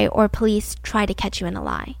FBI or police try to catch you in a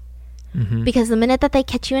lie. Because the minute that they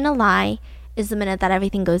catch you in a lie is the minute that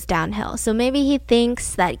everything goes downhill. So maybe he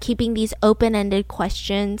thinks that keeping these open-ended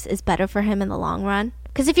questions is better for him in the long run.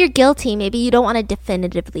 Because if you're guilty, maybe you don't want to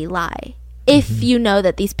definitively lie. If you know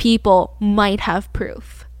that these people might have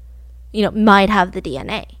proof, might have the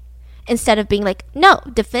DNA. Instead of being like, no,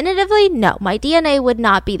 definitively, no, my DNA would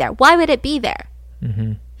not be there. Why would it be there?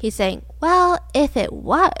 He's saying, well, if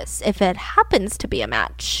it happens to be a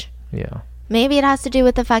match. Yeah. Maybe it has to do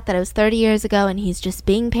with the fact that it was 30 years ago and he's just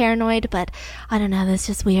being paranoid, but I don't know, that's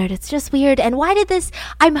just weird. It's just weird. And why did this,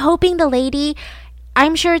 I'm hoping the lady,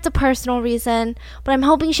 I'm sure it's a personal reason, but I'm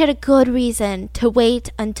hoping she had a good reason to wait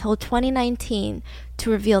until 2019 to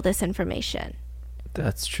reveal this information.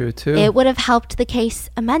 That's true too. It would have helped the case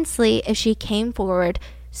immensely if she came forward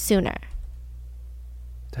sooner.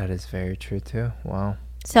 That is very true too. Wow.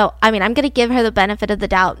 So, I mean, I'm going to give her the benefit of the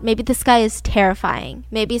doubt. Maybe this guy is terrifying.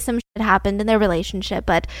 Maybe some shit happened in their relationship,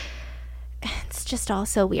 but it's just all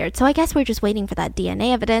so weird. So I guess we're just waiting for that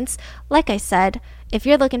DNA evidence. Like I said, if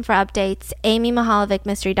you're looking for updates,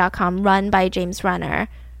 amymihalovicmystery.com, run by James Runner.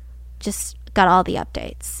 Just got all the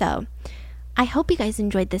updates. So I hope you guys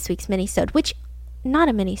enjoyed this week's mini-sode, which, not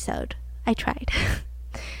a mini-sode. I tried.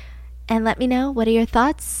 And let me know, what are your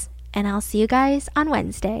thoughts? And I'll see you guys on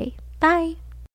Wednesday. Bye.